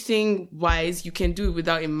 everything wise, you can do it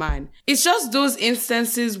without a man. It's just those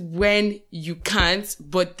instances when you can't,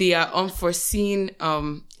 but they are unforeseen,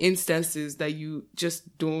 instances that you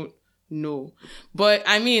just don't know. But,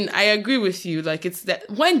 I mean, I agree with you. Like, it's that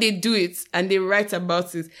when they do it and they write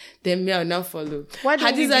about it, then me, I'll now follow. Why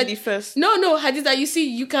don't we be the first? No, Hadiza, you see,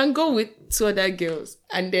 you can go with 2 other girls.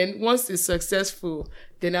 And then once it's successful,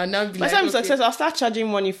 then I'll now be by the time it's successful, I'll start charging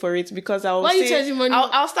money for it because I'll Why are you charging money?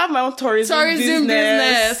 I'll start my own tourism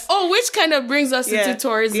business. Oh, which kind of brings us into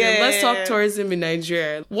tourism. Let's talk yeah. tourism in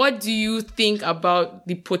Nigeria. What do you think about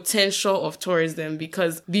the potential of tourism?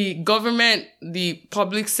 Because the government, the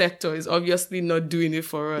public sector is obviously not doing it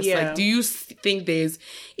for us. Yeah. Like, do you think there's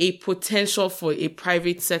a potential for a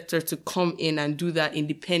private sector to come in and do that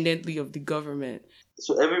independently of the government?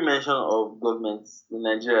 So every mention of government in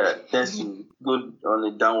Nigeria tends to go on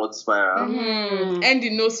a downward spiral. And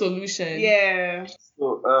in no solution. Yeah.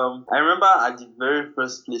 So I remember at the very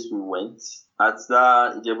first place we went, at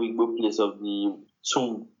that Ijebu place of the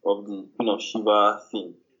tomb of the Queen of Shiva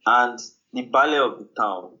thing, and the ballet of the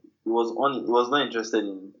town, it was not interested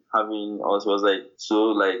in having us. It was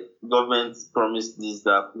like, government promised this,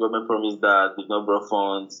 that, government promised that, they've not brought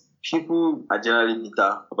funds. People are generally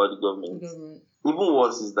bitter about the government. Even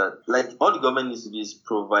worse is that, like, all the government needs to do is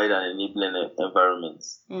provide an enabling environment.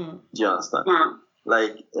 Do you understand?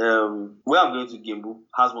 Like, where I'm going to, Gembu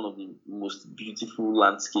has one of the most beautiful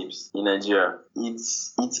landscapes in Nigeria.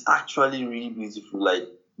 It's actually really beautiful. Like,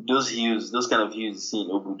 those hills, those kind of hills you see in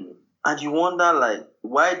Obudu. And you wonder, like,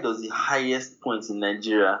 why does the highest point in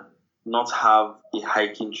Nigeria not have a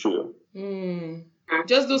hiking trail?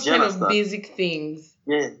 Just those kind of basic things.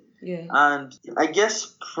 Yeah. And I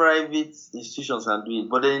guess private institutions can do it.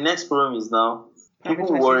 But then the next problem is now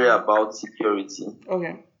people worry about security.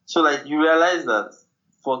 Okay. So like you realize that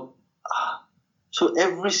so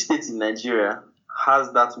every state in Nigeria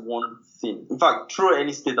has that one thing. In fact, throw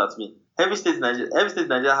any state at me. Every state in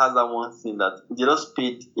Nigeria has that one thing that if they just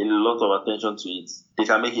paid a lot of attention to it, they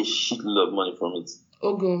can make a shitload of money from it.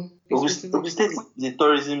 Ogun State is the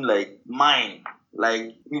tourism like mine.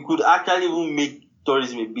 Like you could actually even make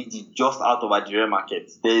tourism a big deal just out of Adire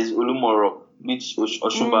market. There is Olumoro, which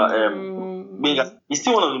Oshuba, it's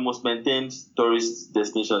still one of the most maintained tourist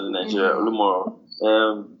destinations in Nigeria. Olumoro.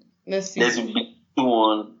 Let's see. There's a big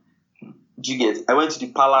one. Do you get? I went to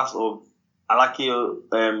the palace of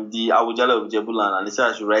Alake, the Awujale of Jebulan, and they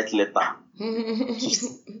said I should write letter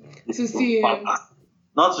to see him.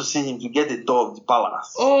 Not to see him, to get a tour of the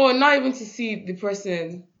palace. Oh, not even to see the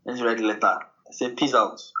person. Then you write a letter. I said, peace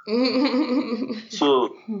out.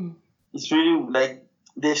 So, it's really like,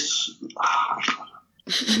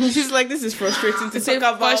 She's like, this is frustrating to It's a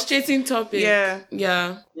talk about. frustrating topic. Yeah.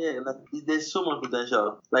 Yeah. Yeah, like there's so much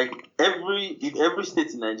potential. Like if every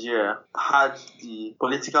state in Nigeria had the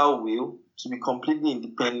political will to be completely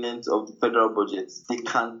independent of the federal budget, they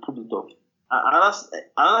can pull it off.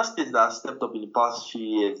 Another state that has stepped up in the past few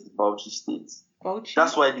years is Bauchi State. Bauchi?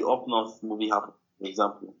 That's why the Up North movie happened, for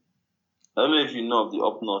example. I don't know if you know of the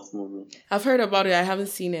Up North movie. I've heard about it. I haven't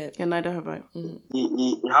seen it. Yeah, neither have I.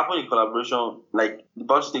 It happened in collaboration, like the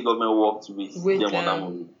Bauchi State government worked with them on that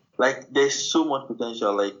movie. Like there's so much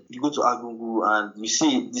potential. Like you go to Agungu and you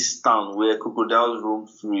see this town where crocodiles roam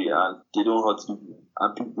free and they don't hurt people.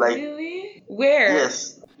 And people like Really? Where?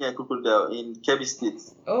 yes, yeah, crocodile in Kebbi State.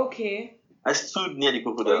 Okay. I stood near the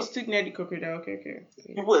Oh, crocodile. you stood near the crocodile. Okay.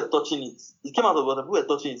 People were touching it. It came out of water. People were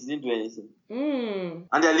touching it. It didn't do anything.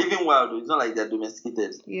 And they're living wild. It's not like they're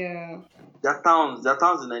domesticated. Yeah. There are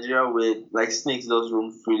towns in Nigeria where like snakes just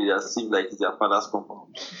roam freely. That seem like it's their father's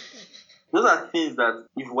compound. Those are things that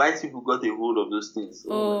if white people got a hold of those things.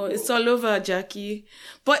 Oh, it's all over, Jackie.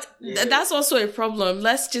 But that's also a problem.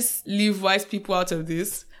 Let's just leave white people out of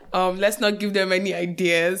this. Let's not give them any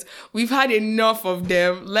ideas. We've had enough of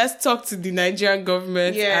them. Let's talk to the Nigerian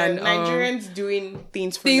government. Yeah, and Nigerians doing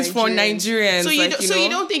things for Nigerians. So you, like, so you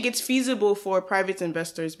don't think it's feasible for private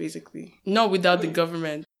investors, basically? not without the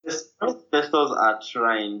government. Yes, investors are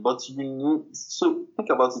trying, but you need. So think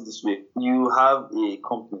about it this way: you have a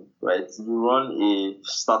company, right? You run a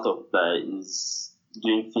startup that is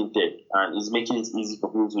doing fintech and is making it easy for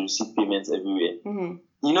people to receive payments everywhere.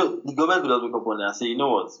 Mm-hmm. You know, the government will just wake up one day and say, you know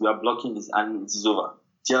what, we are blocking this and it is over.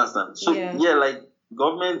 Do you understand? So, Yeah. like,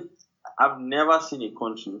 government, I've never seen a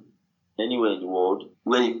country anywhere in the world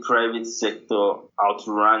where the private sector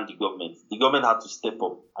outran the government. The government had to step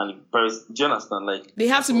up. And do you understand? Like, They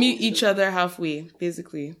have to meet each other halfway,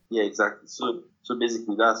 basically. Yeah, exactly. So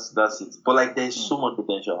basically, that's it. But like, there's so much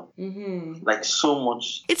potential. Like so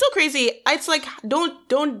much. It's so crazy. It's like,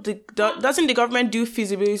 doesn't the government do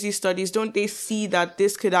feasibility studies? Don't they see that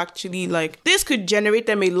this could actually, like, this could generate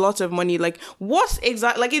them a lot of money? Like, what's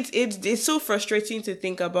exactly, like, it's so frustrating to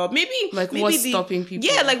think about. Maybe What's stopping people?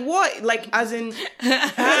 Yeah, like what, like, as in.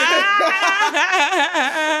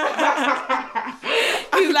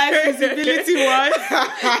 He's like, feasibility one.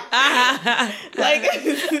 Like,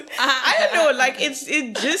 I don't know, like,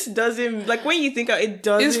 it just doesn't, like, when you think of it, it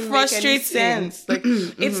doesn't It's frustrating. make any sense. Like,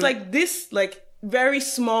 it's like this, like, very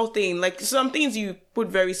small thing. Like, some things you put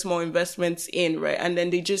very small investments in, right? And then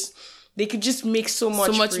they could just make so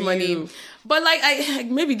much for money. you. But like,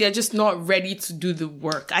 maybe they're just not ready to do the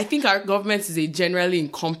work. I think our government is a generally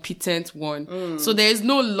incompetent one. So there's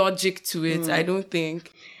no logic to it, I don't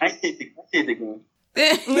think. I say it again.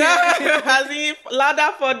 As in,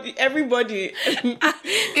 ladder for everybody.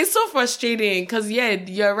 It's so frustrating because, yeah,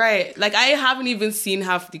 you're right. Like, I haven't even seen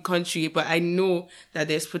half the country, but I know that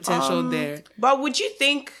there's potential there. But would you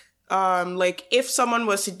think, like, if someone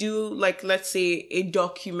was to do, like, let's say a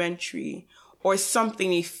documentary or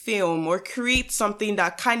something, a film, or create something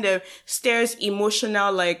that kind of stares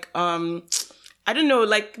emotional, like, I don't know,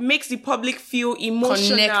 like, makes the public feel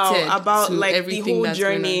emotional Connected about, to like, the everything whole that's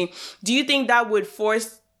going journey. Do you think that would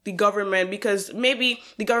force the government, because maybe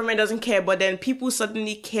the government doesn't care, but then people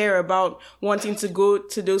suddenly care about wanting to go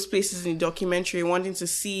to those places in the documentary, wanting to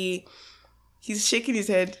see? He's shaking his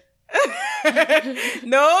head.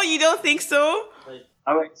 No, you don't think so?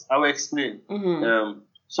 I will explain.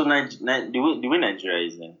 So the way Nigeria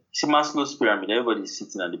is, see Maslow's pyramid, everybody is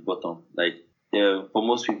sitting at the bottom. Like, for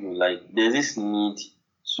most people, like, there's this need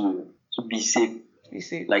to be safe.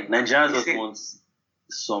 Like, Nigerians just want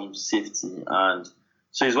some safety, and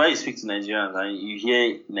so it's why you speak to Nigerians and you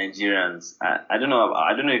hear Nigerians. I don't know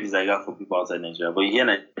if it's like that for people outside Nigeria, but you hear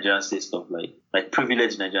Nigerians say stuff like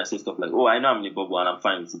privileged Nigerians say stuff like, "Oh, I know I'm in a bubble and I'm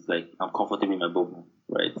fine with it. Like, I'm comfortable in my bubble,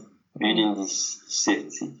 right?" Building this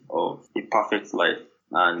safety of a perfect life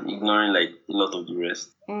and ignoring like a lot of the rest.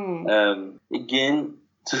 Again,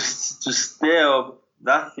 to stir up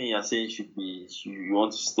that thing you're saying you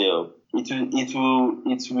want to stir up. It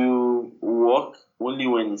will work only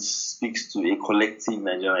when it speaks to a collective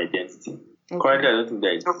Nigerian identity. Okay. Currently, I don't think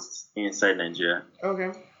that exists inside Nigeria.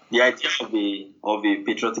 Okay. The idea of a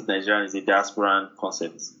patriotic Nigerian is a diasporan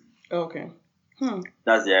concept. Okay.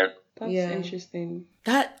 That's the That's interesting.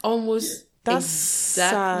 That almost That's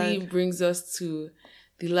exactly sad. brings us to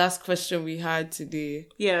the last question we had today.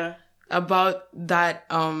 Yeah. About that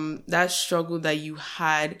struggle that you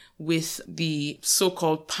had with the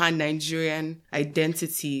so-called pan-Nigerian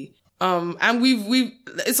identity. And we've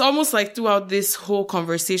it's almost like throughout this whole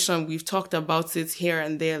conversation, we've talked about it here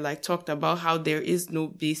and there, like talked about how there is no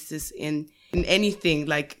basis in anything.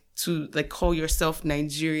 Like, to like call yourself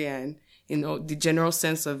Nigerian, you know, the general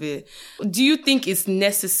sense of it. Do you think it's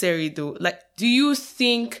necessary though? Like, do you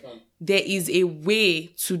think there is a way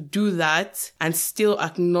to do that and still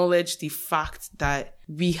acknowledge the fact that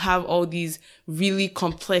we have all these really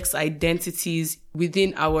complex identities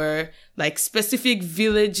within our like specific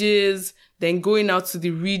villages, then going out to the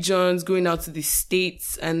regions, going out to the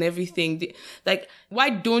states and everything? Like, why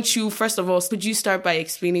don't you, first of all, could you start by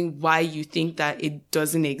explaining why you think that it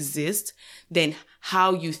doesn't exist? Then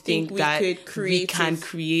how you think that we can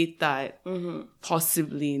create that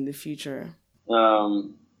possibly in the future?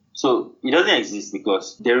 So it doesn't exist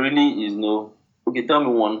because there really is no, okay, tell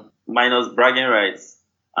me one, minus bragging rights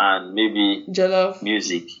and maybe Jollof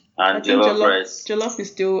music and I think jollof rice. Jollof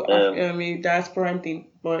is still a diaspora thing,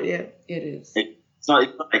 but yeah, It is. It's not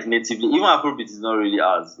like natively, even Afrobeat is not really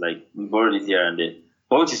ours, like we borrowed it here and there.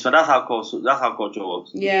 But which is fine, that's how culture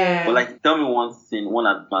works. yeah. But like, tell me one thing, one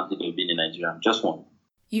advantage of being in Nigeria, just one.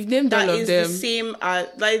 You've named That all of is them. the same,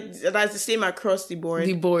 that's the same across the board.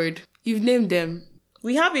 The board. You've named them.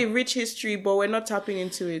 We have a rich history, but we're not tapping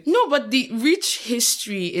into it. No, but the rich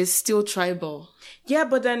history is still tribal. Yeah,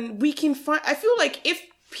 but then we can find, I feel like if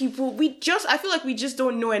people, I feel like we just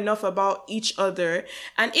don't know enough about each other.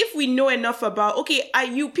 And if we know enough about,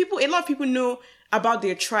 a lot of people know about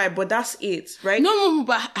their tribe, but that's it, right? No,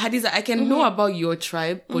 but Hadiza, I can know about your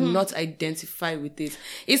tribe, but not identify with it.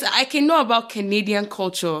 I can know about Canadian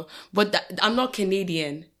culture, but I'm not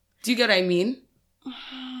Canadian. Do you get what I mean?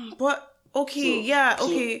 But, okay.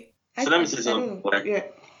 So let me say something.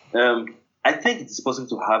 I think it is possible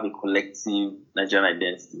to have a collective Nigerian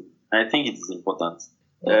identity. And I think it is important.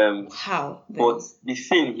 How? But the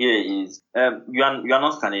thing here is, you are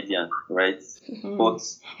not Canadian, right? But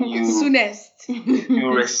you Soonest.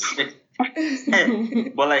 you respect.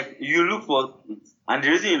 But like, you look for it, and the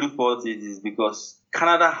reason you look for it is because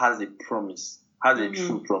Canada has a true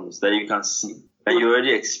promise that you can see, that you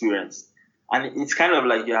already experienced. And it's kind of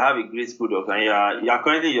like you have a great product and you are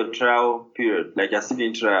currently in your trial period, like you're still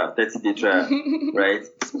in trial, 30-day trial, right?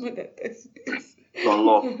 To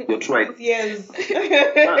unlock your trial. Yes.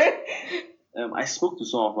 I spoke to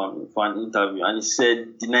someone for an interview, and he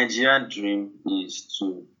said the Nigerian dream is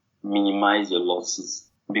to minimize your losses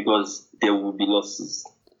because there will be losses.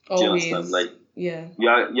 Do you understand? Like, yeah.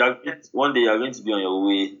 One day you're going to be on your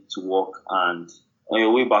way to work and on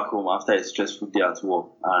your way back home after a stressful day at work,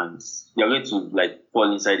 and you're going to like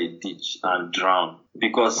fall inside a ditch and drown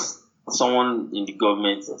because someone in the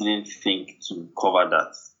government didn't think to cover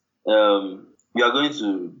that. You are going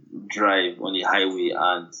to drive on a highway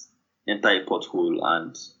and enter a pothole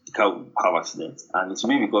and the car will have accident, and it will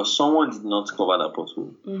be because someone did not cover that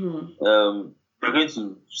pothole. You're going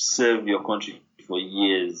to serve your country for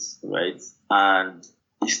years, right? And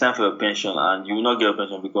it's time for your pension, and you will not get a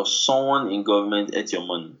pension because someone in government ate your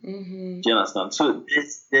money. Do you understand? So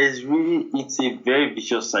it's a very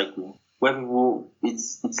vicious cycle where people,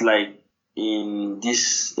 it's like in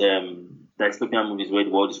this dystopian movies where the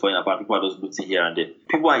world is falling apart, people are just looting here and there.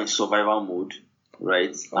 People are in survival mode,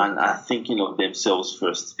 right? And are thinking of themselves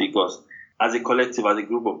first because as a collective, as a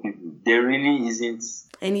group of people, there really isn't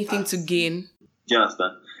anything to gain. Do you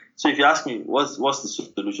understand? So if you ask me, what's the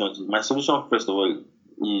solution to it? My solution, first of all,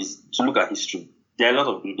 is to look at history. There are a lot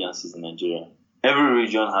of grievances in Nigeria. Every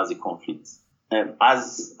region has a conflict.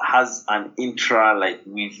 Has an intra, like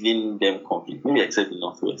within them conflict. Maybe except the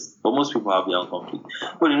Northwest. But most people have their own conflict.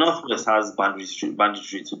 But the Northwest has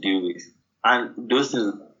banditry to deal with. And those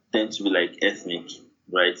things tend to be like ethnic,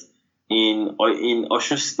 right? In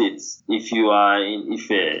Osun State, if you are in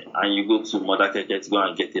Ife and you go to Modakeke to go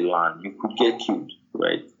and get a land, you could get killed,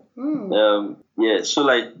 right? So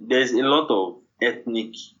like there's a lot of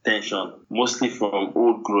ethnic tension, mostly from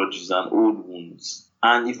old grudges and old wounds.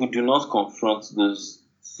 And if we do not confront those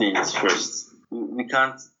things first, we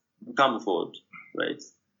can't move forward, right?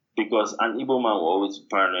 Because an Igbo man will always be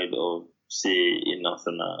paranoid of, say, a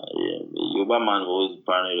Northerner. A Yoruba man will always be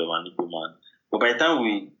paranoid of an Igbo man. But by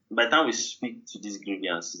the time we speak to these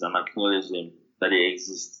grievances and acknowledge them, that they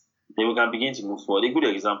exist, then we can begin to move forward. A good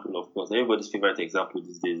example, of course, everybody's favorite example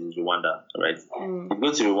these days is Rwanda, right? If you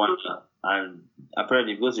go to Rwanda, and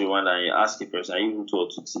apparently if you go to Rwanda and you ask a person, are you Hutu or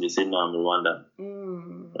Tutsi? They say, no, I'm Rwanda.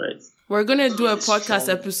 Right? We're going to do a podcast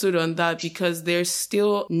episode on that because there's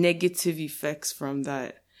still negative effects from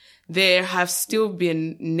that. There have still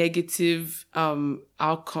been negative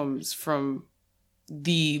outcomes from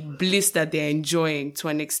the bliss that they're enjoying to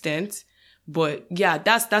an extent. But yeah,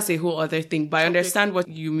 that's a whole other thing. But I understand what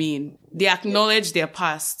you mean. They acknowledge their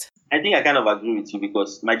past. I think I kind of agree with you,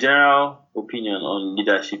 because my general opinion on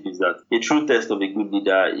leadership is that a true test of a good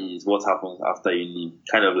leader is what happens after you leave.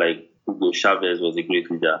 Kind of like Hugo Chavez was a great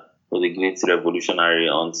leader, was a great revolutionary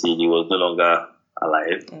until he was no longer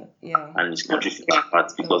alive, and his country fell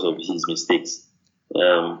apart because of his mistakes.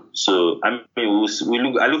 So I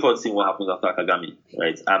mean, I look forward to seeing what happens after Kagame,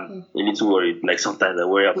 right? I'm a little worried. Like sometimes I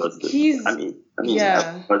worry about it. I mean,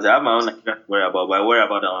 but I have my own to worry about, but I worry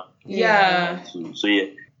about that one. Yeah. So yeah,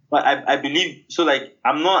 but I believe so. Like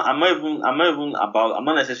I'm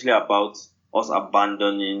not necessarily about us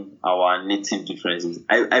abandoning our native differences.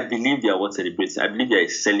 I believe they are worth celebrating. I believe they are a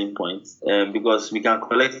selling point, because we can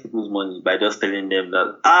collect people's money by just telling them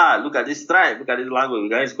that, look at this tribe, look at this language, we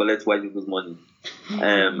can just collect white people's money.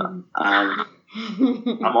 And I'm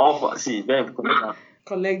all for,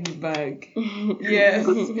 collect the bag. Yes.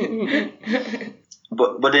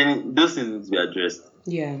 But then those things need to be addressed.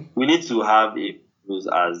 Yeah. We need to have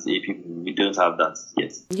as a people. We don't have that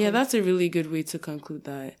yet. Yeah, that's a really good way to conclude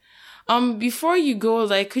that. Before you go,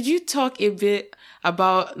 like, could you talk a bit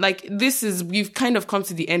about, like, we've kind of come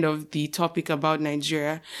to the end of the topic about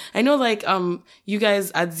Nigeria. I know, like, you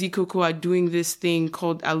guys at Zikoko are doing this thing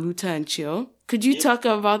called Aluta and Chill. Could you talk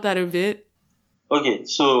about that a bit? Okay,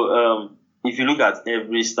 so, if you look at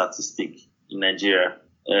every statistic in Nigeria,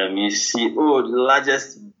 you see, the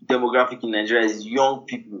largest demographic in Nigeria is young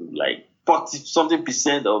people, like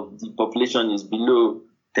 40-something% of the population is below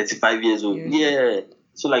 35 years old. Yeah.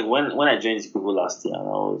 So like when I joined these people last year, and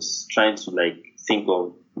I was trying to like think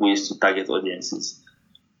of ways to target audiences,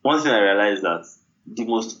 one thing I realized that the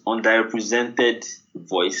most underrepresented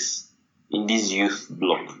voice in this youth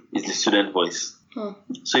bloc is the student voice.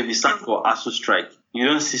 So if you start for ASU strike, you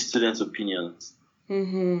don't see students' opinions.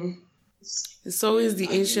 Mm-hmm. It's always the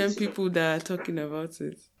ancient people that are talking about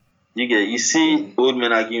it. You see old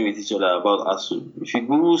men arguing with each other about ASU. If you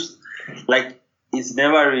Google, like, it's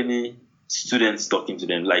never really students talking to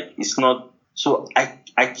them. Like, it's not. So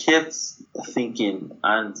I kept thinking,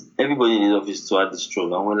 and everybody in the office to had the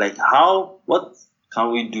struggle, and we're like, what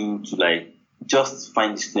can we do to like just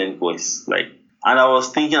find the student voice? Like, and I was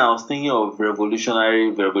thinking of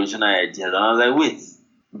revolutionary ideas, and I was like, wait,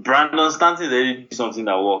 Brandon Stanton is already doing something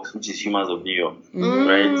that works, which is Humans of New York,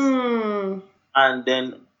 right? And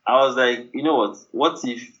then I was like, you know what? What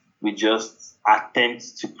if we just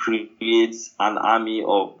attempt to create an army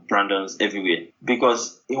of Brandons everywhere?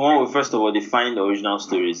 Because in one way, first of all, they find original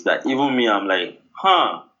stories that even me, I'm like,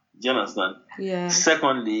 do you understand? Yeah.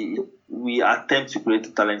 Secondly, we attempt to create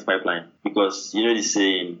a talent pipeline, because you know the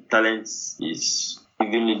saying, talent is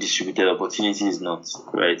evenly distributed, opportunity is not,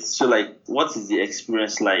 right? So like, what is the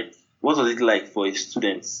experience like? What was it like for a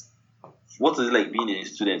student? What was it like being a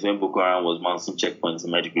student when Boko Haram was mounting checkpoints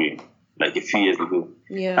in my degree, like a few years ago?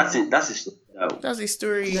 Yeah. That's it. That's a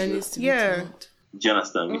story. That needs to be told. Do you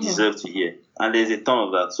understand? We deserve to hear. And there's a ton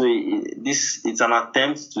of that. So it's an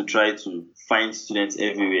attempt to try to find students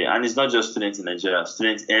everywhere. And it's not just students in Nigeria,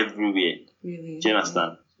 students everywhere. Really? Do you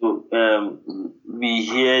understand? So we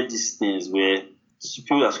hear these things where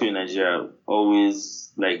people that school in Nigeria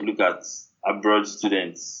always like look at abroad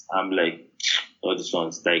students. I'm like, all these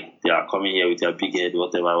ones, like, they are coming here with their big head,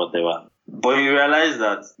 whatever. But you realize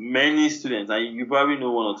that many students, and you probably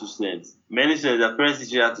know one or two students, their parents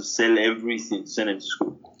teacher had to sell everything to send them to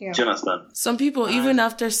school. Yeah. Do you understand? Some people, even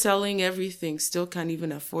after selling everything, still can't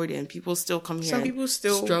even afford it, and people still come here. Some people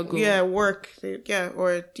still struggle. Work.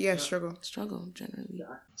 Struggle. Struggle, generally. Yeah.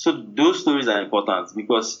 So those stories are important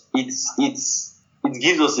because it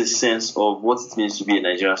gives us a sense of what it means to be a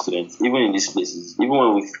Nigerian student, even in these places, even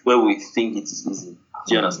where we think it is easy.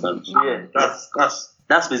 Do you understand? Yeah,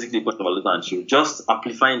 that's basically the point of Aluta and Chill. Just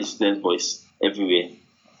amplifying the student voice everywhere.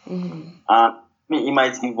 I mean, it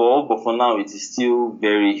might evolve, but for now, it is still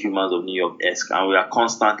very Humans of New York-esque, and we are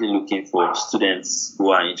constantly looking for students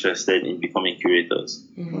who are interested in becoming curators.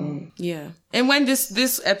 Yeah. And when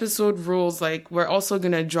this episode rolls, like, we're also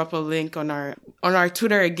gonna drop a link on our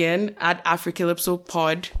Twitter again at Africalypso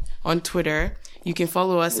Pod on Twitter. You can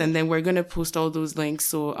follow us, and then we're gonna post all those links.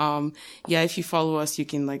 So if you follow us, you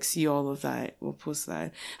can like see all of that. We'll post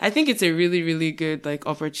that. I think it's a really, really good like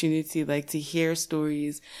opportunity, like, to hear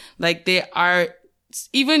stories. Like, they are,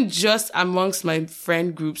 even just amongst my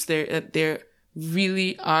friend groups, there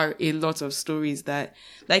really are a lot of stories that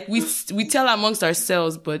like we tell amongst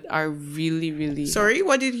ourselves, but are really, really. Sorry,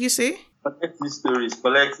 what did you say? Collect these stories,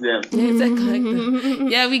 collect them.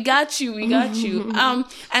 Yeah, we got you.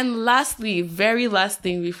 And lastly, very last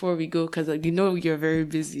thing before we go, because you know you're very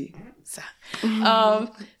busy.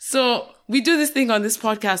 So we do this thing on this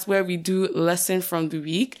podcast where we do lesson from the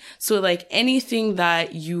week. So like anything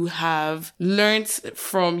that you have learned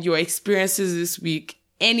from your experiences this week,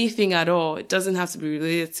 anything at all, it doesn't have to be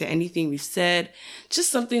related to anything we've said,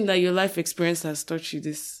 just something that your life experience has taught you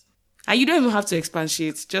this. And you don't even have to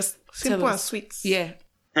expatiate, just Simple tell and us. sweet. Yeah.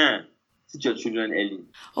 Teach your children early.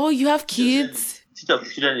 Oh, you have kids? Teach your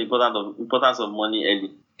children the importance of money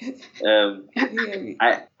early.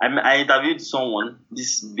 I interviewed someone,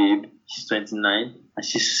 this babe, she's 29, and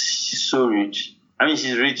she's so rich. I mean,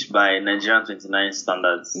 she's rich by Nigerian 29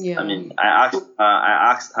 standards. Yeah. I mean, I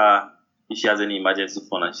asked her if she has any emergency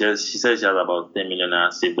fund, and she said she has about 10 million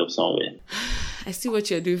naira saved up somewhere. I see what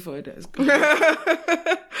you're doing for others.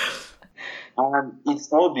 And it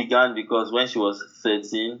all began because when she was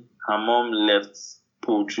 13, her mom left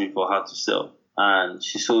poultry for her to sell, and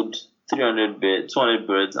she sold 200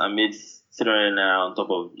 birds and made 300 naira on top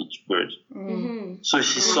of each bird. Mm-hmm. So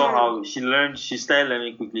she saw how she started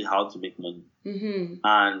learning quickly how to make money. Mm-hmm.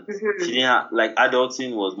 And she didn't have, like,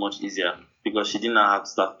 adulting was much easier because she didn't have to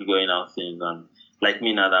start figuring out things. And like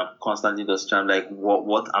me now, that I'm constantly just trying, like,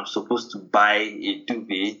 what I'm supposed to buy a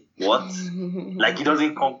duvet. What? Like, it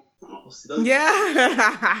doesn't come.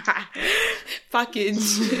 Yeah. Package.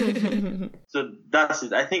 So that's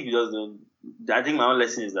it. I think you just don't. I think my own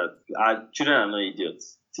lesson is that our children are not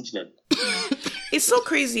idiots. Teach them. It's so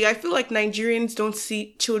crazy. I feel like Nigerians don't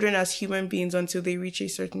see children as human beings until they reach a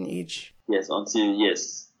certain age. Yes, until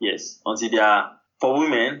they are, for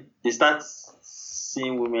women, they start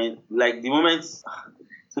seeing women like the moment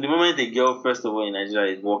a girl first of all in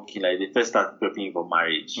Nigeria is working, like they first start prepping for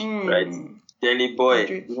marriage, right? Then a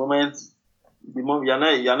boy, the moment you're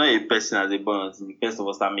not a person as a boy until you first of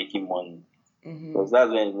all start making money. Because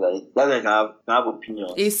that's when you can have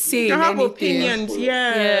opinions. It's saying You have anything. opinions,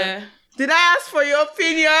 yeah. Did I ask for your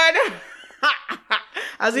opinion?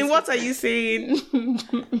 As in, what are you saying?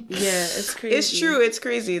 Yeah, it's crazy. It's true. It's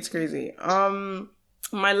crazy.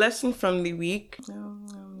 My lesson from the week.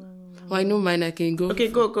 Well, I know mine. I can go. Okay,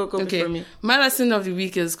 go Okay, before me. my lesson of the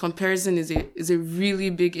week is comparison is a really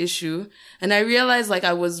big issue, and I realized like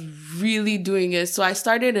I was really doing it. So I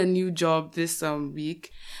started a new job this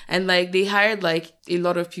week, and like they hired like a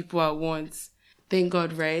lot of people at once. Thank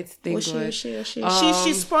God, right? Thank God.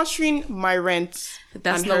 She's sponsoring my rent.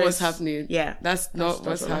 That's and not hers. what's happening. Yeah, that's not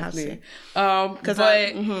what's what I have to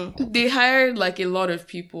happening. say. They hired like a lot of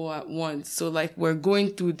people at once. So like we're going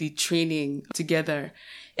through the training together.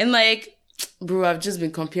 And like, bro, I've just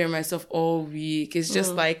been comparing myself all week. It's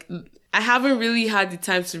just like, I haven't really had the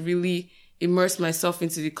time to really immerse myself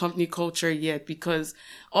into the company culture yet, because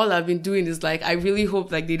all I've been doing is like, I really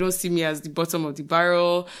hope like they don't see me as the bottom of the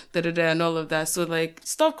barrel, and all of that. So like,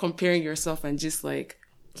 stop comparing yourself and just like,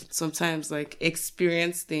 sometimes like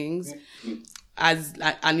experience things as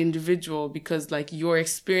an individual, because like your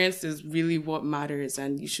experience is really what matters,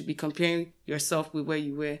 and you should be comparing yourself with where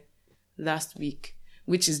you were last week,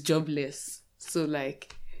 which is jobless. So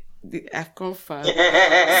like, I've come far.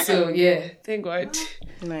 So yeah, thank God.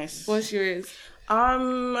 Nice. What's yours?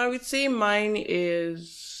 I would say mine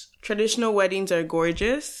is traditional weddings are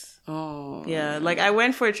gorgeous. Oh yeah, like I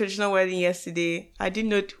went for a traditional wedding yesterday. I didn't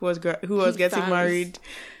know who was getting married.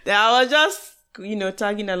 Then I was just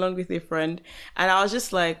tagging along with a friend, and I was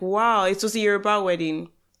just like, wow, it was a Yoruba wedding.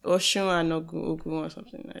 Oshun and Ogun or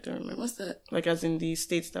something. I don't remember. What's that? Like as in the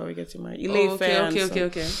states that we're getting married.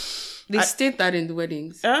 Okay. They state that in the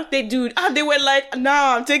weddings. They do. They were like,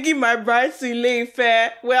 now I'm taking my bride to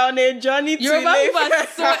Ile-Ife. We're on a journey to Ile-Ife. Yoruba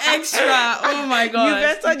so extra. Oh my God. You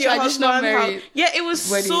vested your husband. Yeah, it was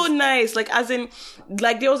weddings. So nice. Like as in,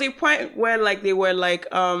 like there was a point where like they were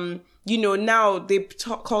like, now they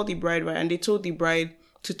called the bride, right? And they told the bride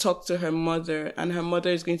to talk to her mother, and her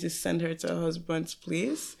mother is going to send her to her husband's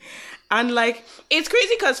place. And like, it's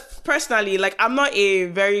crazy because personally, like I'm not a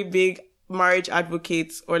very big marriage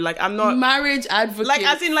advocate, or like I'm not marriage advocate. Like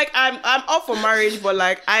as in like I'm all for marriage, but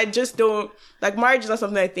like I just don't like marriage is not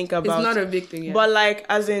something I think about. It's not a big thing, yeah. But like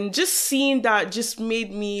as in just seeing that just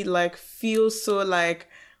made me like feel so like,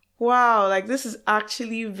 wow, like this is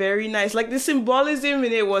actually very nice. Like the symbolism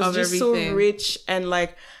in it was of just everything. So rich, and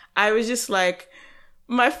like I was just like,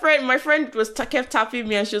 my friend kept tapping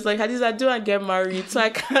me, and she was like, Hadiza, do I get married so I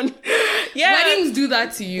can weddings do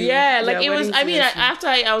that to you. Yeah, like it was, I mean, after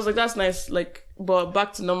I was like, that's nice, like, but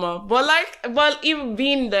back to normal. But even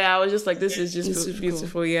being there, I was just like, this is just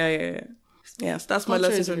beautiful. Yeah. Yes, that's my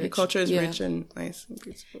lesson. The culture is rich and nice and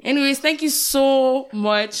beautiful. Anyways, thank you so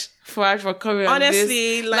much for coming.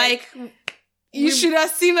 Honestly, on this. Like You should have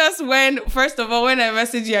seen us when, first of all, when I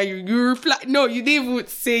messaged you replied. No, you didn't even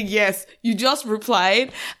say yes. You just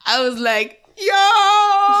replied. I was like, yo,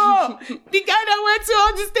 the guy that went to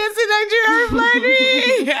all the states in Nigeria replied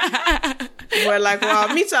me. We're like,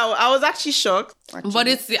 wow, me too. I was actually shocked. But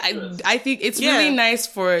I think it's really nice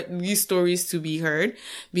for these stories to be heard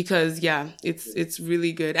because it's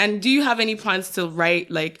really good. And do you have any plans to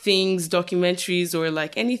write like things, documentaries, or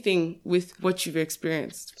like anything with what you've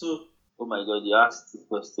experienced? So, oh my God, you asked the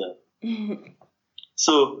question.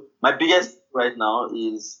 So my biggest right now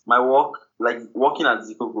is my work, like working at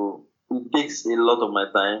Zikoko. It takes a lot of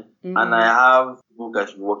my time, and I have a book I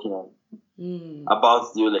should be working on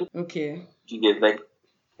about the like. Okay. You get like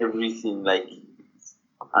everything like,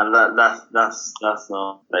 and that's not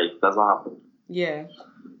like that's not happening. Yeah.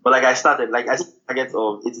 But like I started like I target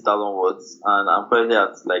of 80,000 words, and I'm currently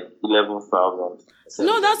at like 11,000.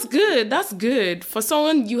 No, that's good. That's good for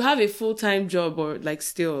someone. You have a full-time job, or like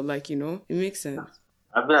still like it makes sense.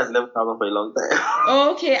 I've been at 11,000 for a long time.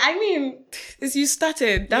 Oh, okay. I mean, it's you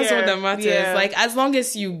started. That's what that matters. Yeah. Like, as long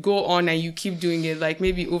as you go on and you keep doing it, like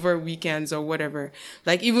maybe over weekends or whatever.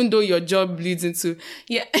 Like, even though your job leads into,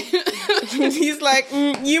 He's like,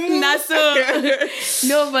 you move. Nah, so,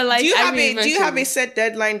 no, but like, Do you have a set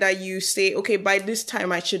deadline that you say, okay, by this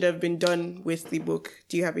time I should have been done with the book?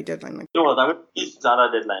 Do you have a deadline? Like, You know what? I'm going to hit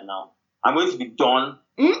another deadline now. I'm going to be done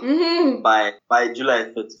by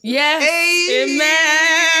July 30th. Yes.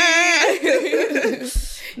 Amen.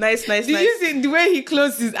 Nice. Did you see the way he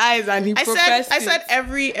closed his eyes and he professed I said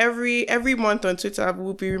every month on Twitter I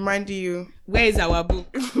will be reminding you. Where is our book?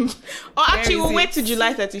 Actually, we'll wait till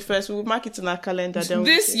July 31st. We'll mark it in our calendar. Then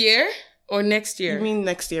This year or next year? You mean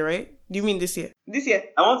next year, right? Do you mean this year? This year.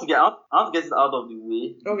 I want to get it out of the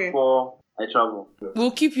way before I travel.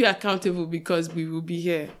 We'll keep you accountable because we will be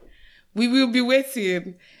here. We will be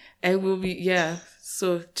waiting and we'll be,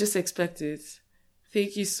 so just expect it.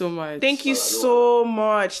 Thank you so much. Thank you so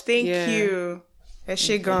much. Thank you.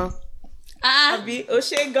 Eshegan. Abi,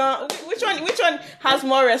 Oshegan. Which one has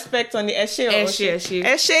more respect on the Eshe or Oshe?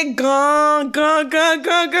 Eshegan.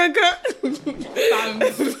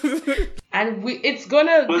 And it's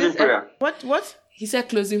gonna... Closing prayer. What? He said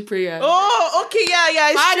closing prayer. Oh, okay,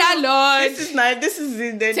 yeah. Father Lord. This is nice. This is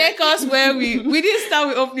it. Then. Take us where we didn't start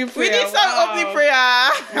with opening prayer. We didn't start opening prayer.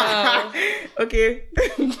 Wow. Okay.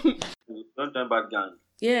 Don't turn back gang.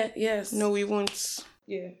 Yes. No, we won't.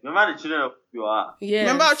 Yeah. Remember the children of you are. Yeah.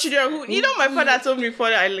 Remember our children who, my father told me before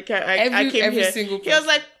that I came every here. Single he was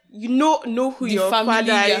like, you know who the your family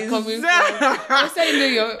father you're is. coming from. I said you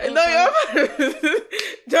know your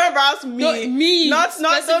don't embarrass me. No, me. Not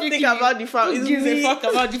don't think about the family. Who gives a fuck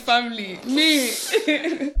about the family? Me.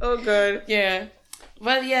 Oh God. Yeah.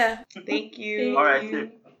 But yeah. Thank you. All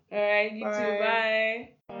right. All right. You too.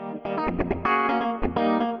 Bye.